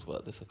we've talked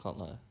about this, I can't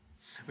lie.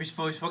 We've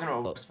spoken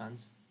about West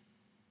fans.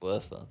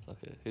 Worst fans,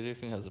 okay. Who do you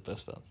think has the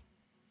best fans?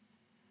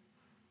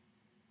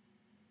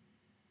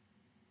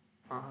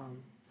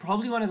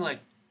 Probably one of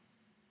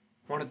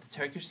the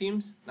Turkish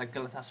teams, like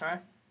Galatasaray.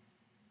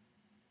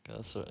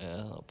 That's right, yeah,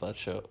 not a bad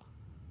shout.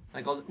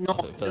 Like all no,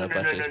 I think no,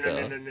 Fenerbahce is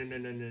better.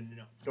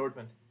 no.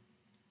 Dortmund.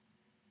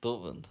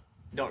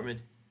 Dortmund.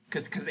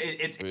 Because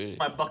it's Really?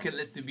 my bucket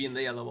list to be in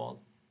the yellow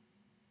wall.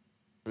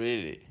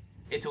 Really?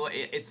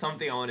 It's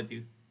something I want to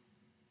do.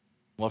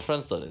 My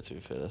friend's done it, to be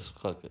fair. That's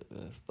quite good.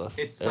 That's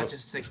It's such a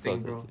sick it's quite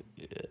thing, good. bro.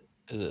 Yeah.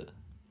 Is it?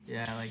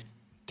 Yeah, like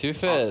To be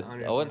fair,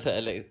 on I went to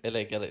recording.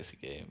 LA Galaxy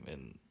game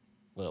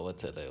when I went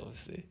to LA,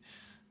 obviously.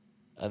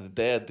 And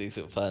they had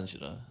decent fans, you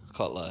know.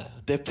 Can't lie.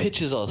 Their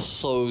pitches are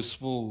so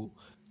small, Are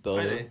though.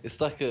 they?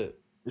 It's like a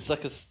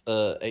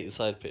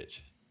 8-side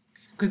pitch.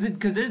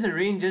 Because there's a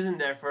range, isn't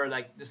there, for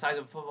like the size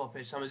of a football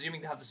pitch? So I'm assuming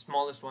they have the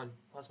smallest one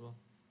possible.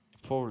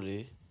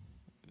 Probably.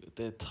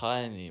 They're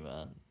tiny,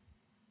 man.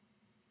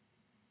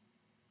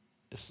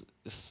 It's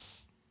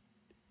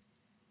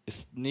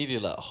it's nearly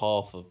like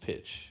half a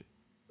pitch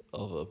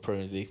of a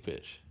Premier League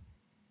pitch.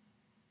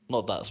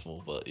 Not that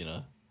small, but you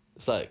know,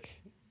 it's like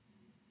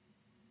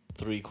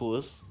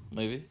 3/4,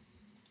 maybe.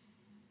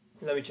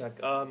 Let me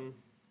check.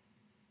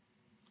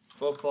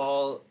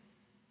 Football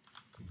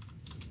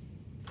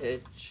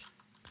pitch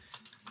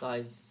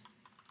size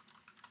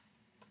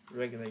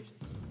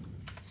regulations.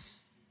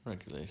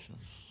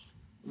 Regulations.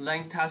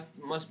 Length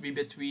must be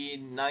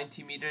between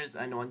 90 meters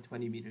and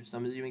 120 meters. So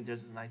I'm assuming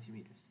theirs is 90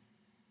 meters.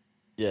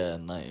 Yeah,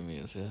 90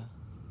 meters. Yeah.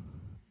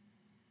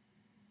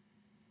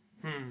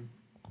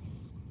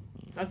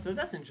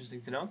 That's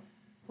interesting to know.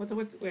 Wait,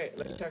 let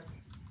me Yeah. check.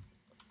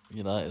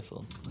 United's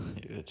one.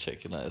 You gotta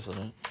check United's one,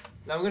 right?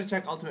 Now I'm gonna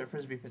check ultimate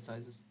frisbee pitch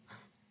sizes.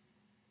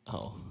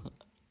 Oh,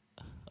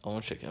 I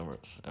want to check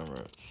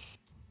Emirates.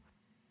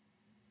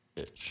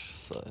 Pitch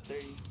size.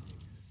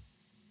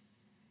 36.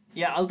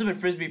 Yeah, ultimate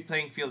frisbee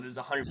playing field is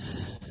 100.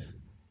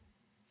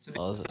 So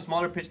Oh, is there's it? a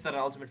smaller pitch than an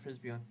ultimate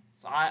frisbee on.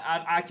 So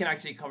I can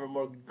actually cover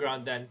more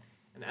ground than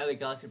an LA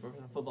Galaxy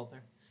professional football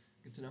player.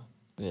 Good to know.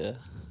 Yeah.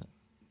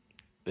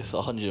 It's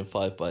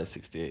 105 by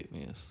 68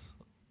 meters.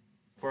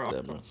 For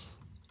The Emirates.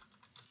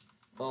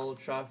 Old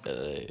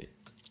Trafford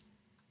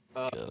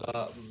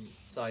Galaxy.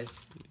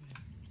 size.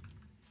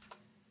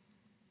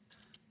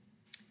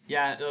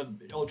 Yeah,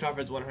 Old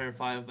Trafford's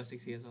 105 by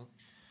 60 as well.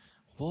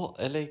 What?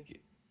 LA?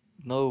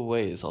 No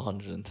way it's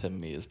 110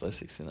 meters by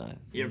 69.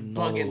 You're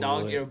No bugging,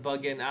 dog. way. You're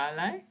bugging,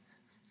 LA.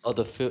 Oh,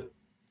 the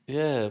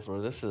Yeah,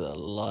 bro, this is a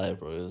lie,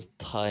 bro. It was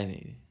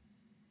tiny.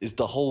 Is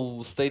the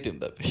whole stadium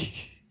that big?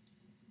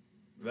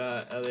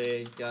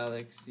 LA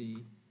Galaxy.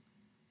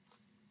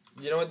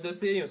 You know what the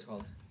stadium's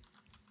called?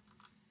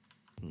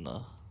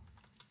 No.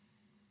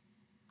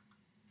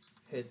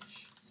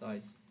 Pitch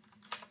size.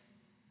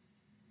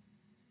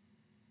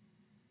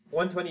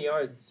 120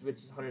 yards, which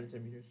is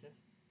 110 meters. Yeah.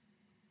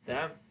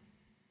 Damn.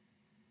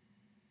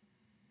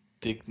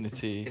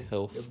 Dignity, You're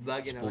Health,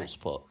 bugging, Sports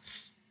Park.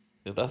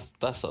 Yeah,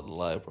 that's a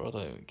lie, bro. I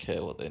don't even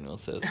care what anyone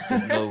says.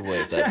 There's no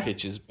way that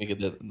pitch is bigger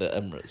than the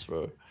Emirates,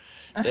 bro.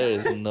 There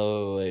is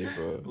no way,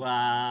 bro.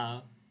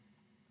 Wow.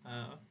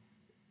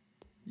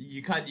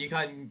 You can't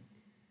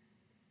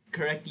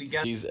correctly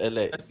guess.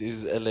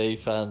 These LA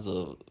fans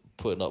are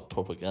putting up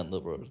propaganda,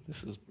 bro.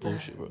 This is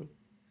bullshit, bro.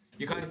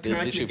 You can't They're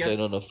correctly literally guess.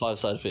 playing on a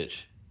 5-side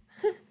pitch.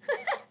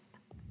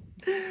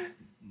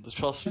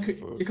 Trust me,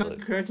 bro. You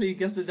can't correctly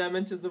guess the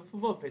dimensions of the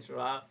football pitch,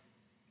 right?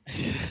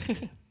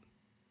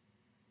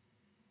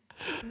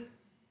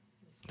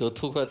 They'll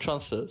talk about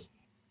transfers.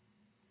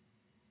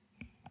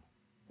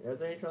 Are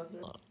there any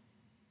transfers?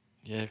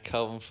 Yeah,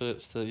 Calvin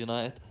Phillips to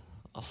United.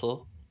 I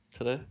saw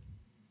today.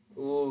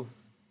 Oof.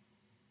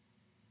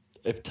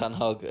 If Ten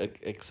Hag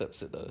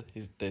accepts it though,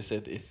 they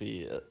said if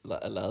he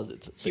allows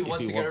it. He if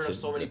wants to get rid of it,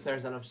 so many then-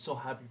 players, and I'm so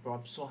happy, bro.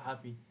 I'm so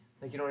happy.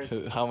 Like, you know what I'm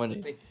saying? How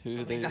many? Who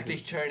Something's actually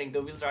turning.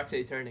 The wheels are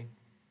actually turning.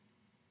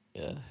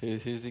 Yeah,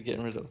 who's he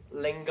getting rid of?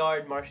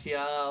 Lingard,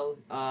 Martial,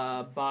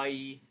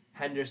 Bailly,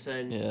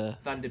 Henderson, Yeah,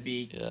 Van de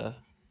Beek. yeah,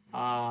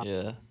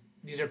 yeah.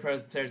 These are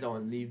players that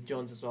want to leave.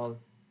 Jones as well.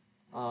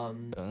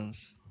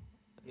 Jones,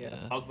 Yeah.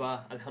 yeah.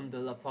 Pogba,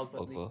 Alhamdulillah,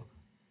 Pogba. Pogba.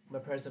 My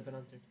prayers have been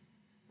answered.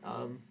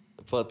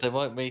 But they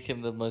might make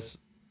him the most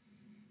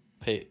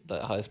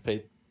highest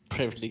paid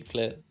Premier League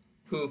player.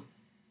 Who?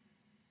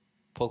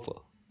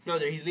 Pogba, No,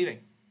 he's leaving.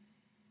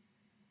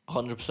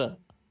 100%.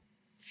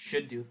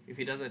 Should do. If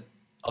he doesn't,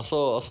 I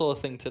saw a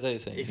thing today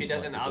saying if he might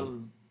doesn't, be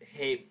I'll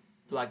hate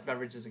black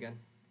beverages again.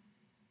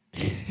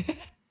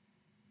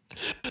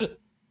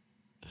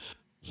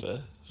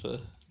 Fair.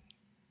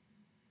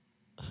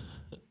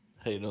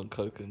 Hating on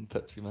Coke and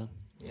Pepsi, man.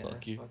 Yeah.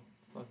 Fuck you.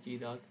 Fuck you,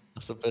 dog.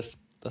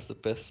 That's the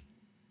best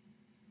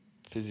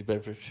fizzy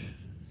beverage.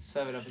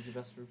 7-Up is the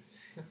best for.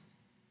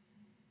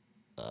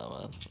 Nah,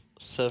 man.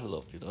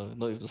 7-Up, you know,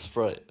 not even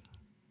Sprite.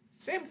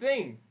 Same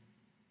thing.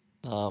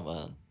 Nah,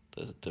 man.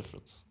 There's a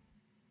difference.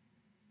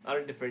 I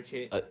don't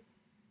differentiate. Nah,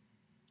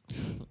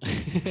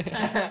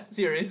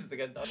 See, you're racist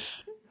again, dog.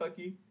 Fuck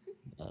you.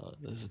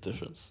 there's a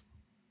difference.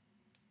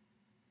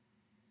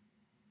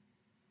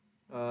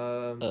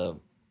 Yeah,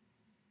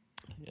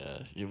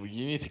 you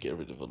need to get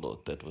rid of a lot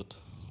of Deadwood.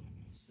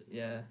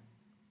 Yeah.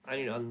 I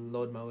need to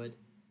unload my wood.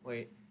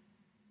 Wait.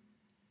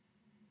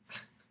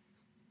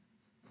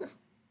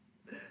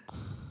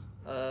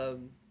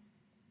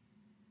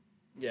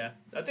 Yeah.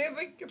 I think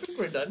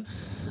we're done.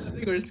 I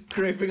think we're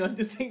scraping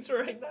onto things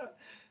right now.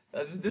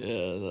 This is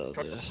Yeah,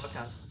 shortest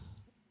podcast.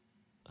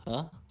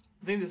 Huh?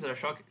 I think this is our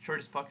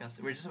shortest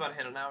podcast. We're just about to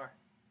hit an hour.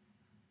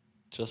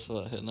 Just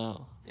about hit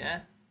now.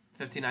 Yeah.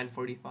 59,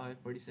 45,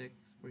 46,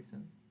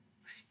 47.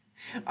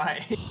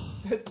 Alright.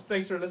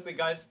 Thanks for listening,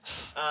 guys.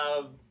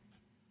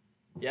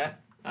 Yeah.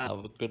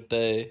 Have a good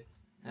day.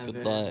 Have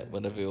Good a night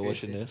whenever you're great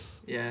watching day.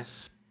 this. Yeah.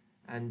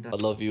 And I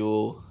love you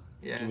all.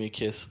 yeah. Give me a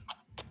kiss.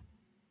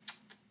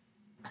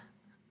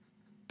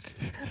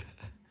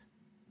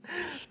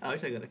 I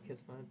wish I got a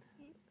kiss, man.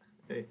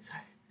 Wait,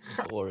 sorry.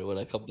 Don't worry when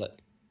I come back.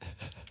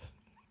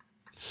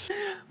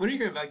 When are you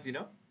coming back, do you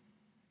know?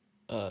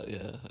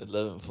 Yeah,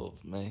 11th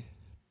of May.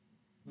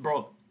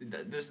 Bro,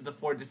 this is the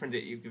 4 different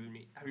date you've given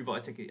me. Have you bought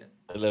a ticket yet?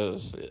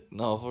 11th. Yeah.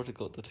 No, I've already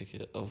got the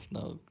ticket. I've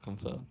now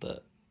confirmed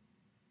that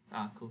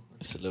Ah, cool.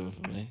 it's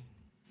 11th of May.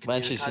 Can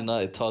Manchester you-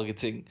 United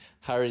targeting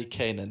Harry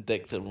Kane and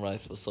Declan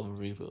Rice for summer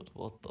rebuild.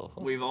 What the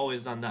fuck? We've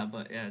always done that,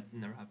 but yeah,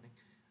 never happening.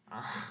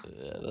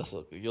 Yeah, that's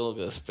not, you're not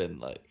gonna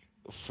spend like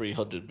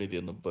 300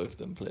 million on both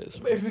them players.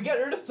 But if we get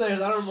rid of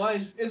players, I don't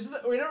mind. It's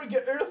just that whenever we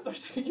get rid of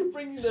players, you keep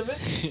bringing them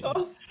in.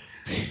 But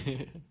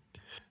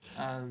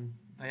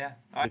yeah.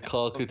 Alright.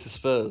 Lukaku to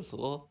Spurs.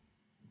 What?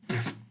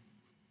 That's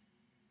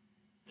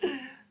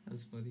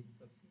funny.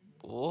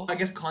 What? I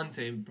guess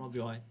Conte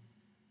probably why.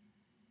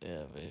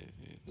 Yeah,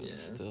 maybe. But Yeah.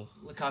 still.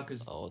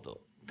 Lukaku's Oh, I don't.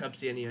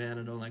 Pepsi anyway, and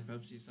I don't like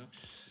Pepsi, so.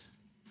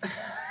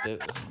 I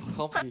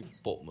can't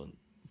believe Botman.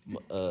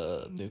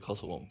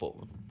 Newcastle want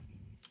Botman.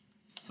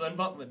 Sven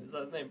Botman, is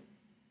that his name?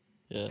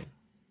 Yeah.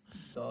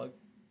 Dog.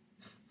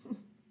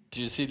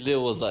 Do you see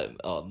Lille was like,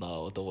 oh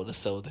no, I don't want to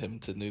sell him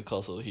to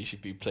Newcastle. He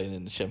should be playing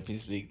in the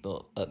Champions League,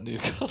 not at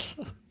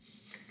Newcastle.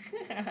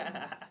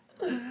 I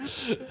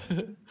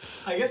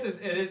guess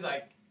it is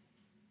like.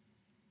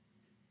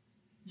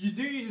 You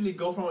do usually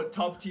go from a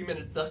top team in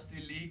a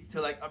dusty league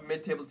to like a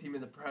mid-table team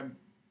in the Prem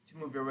to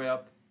move your way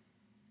up.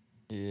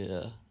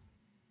 Yeah,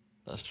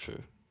 that's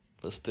true.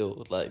 But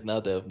still, like now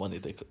they have money,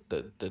 they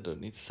don't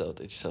need to sell.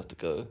 They just have to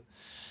go.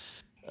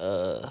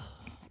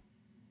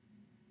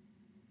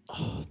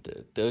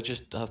 They'll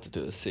just have to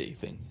do a city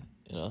thing,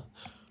 you know.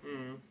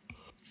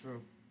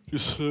 True.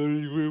 Just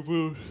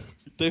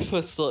they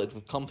first started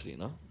with company,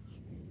 no?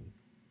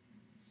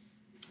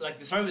 Like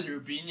they started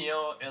with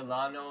Rubinho,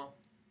 Elano,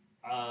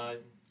 Yeah,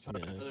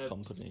 Phillips,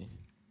 company.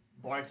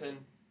 Barton,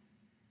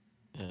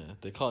 Yeah,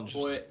 they can't just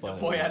the buy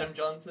boy them. Adam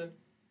Johnson.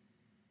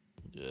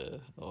 Yeah.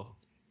 Oh.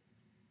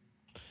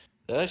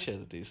 They actually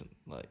had a decent,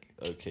 like,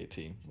 okay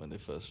team when they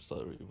first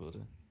started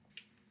rebuilding.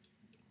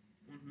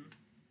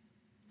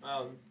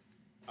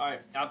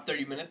 Alright, I have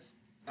 30 minutes,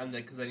 and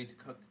then because I need to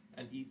cook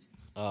and eat.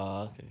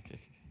 Ah, okay.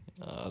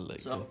 I'll let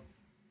you So,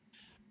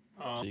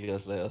 go. See you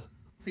guys later.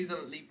 please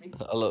don't leave me.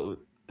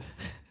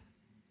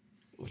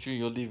 What do you mean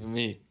you're leaving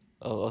me?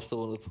 Oh, I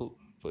still want to talk,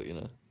 but you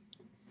know,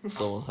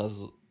 someone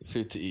has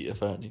food to eat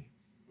apparently.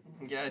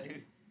 Yeah,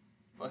 dude.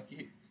 Fuck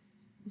you.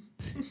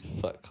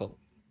 Fat cunt.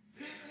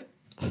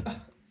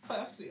 I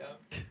actually am.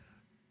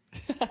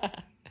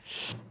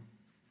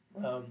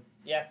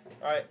 Yeah,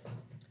 alright.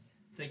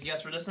 Thank you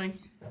guys for listening,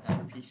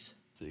 and peace.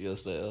 See you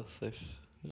guys later. Safe.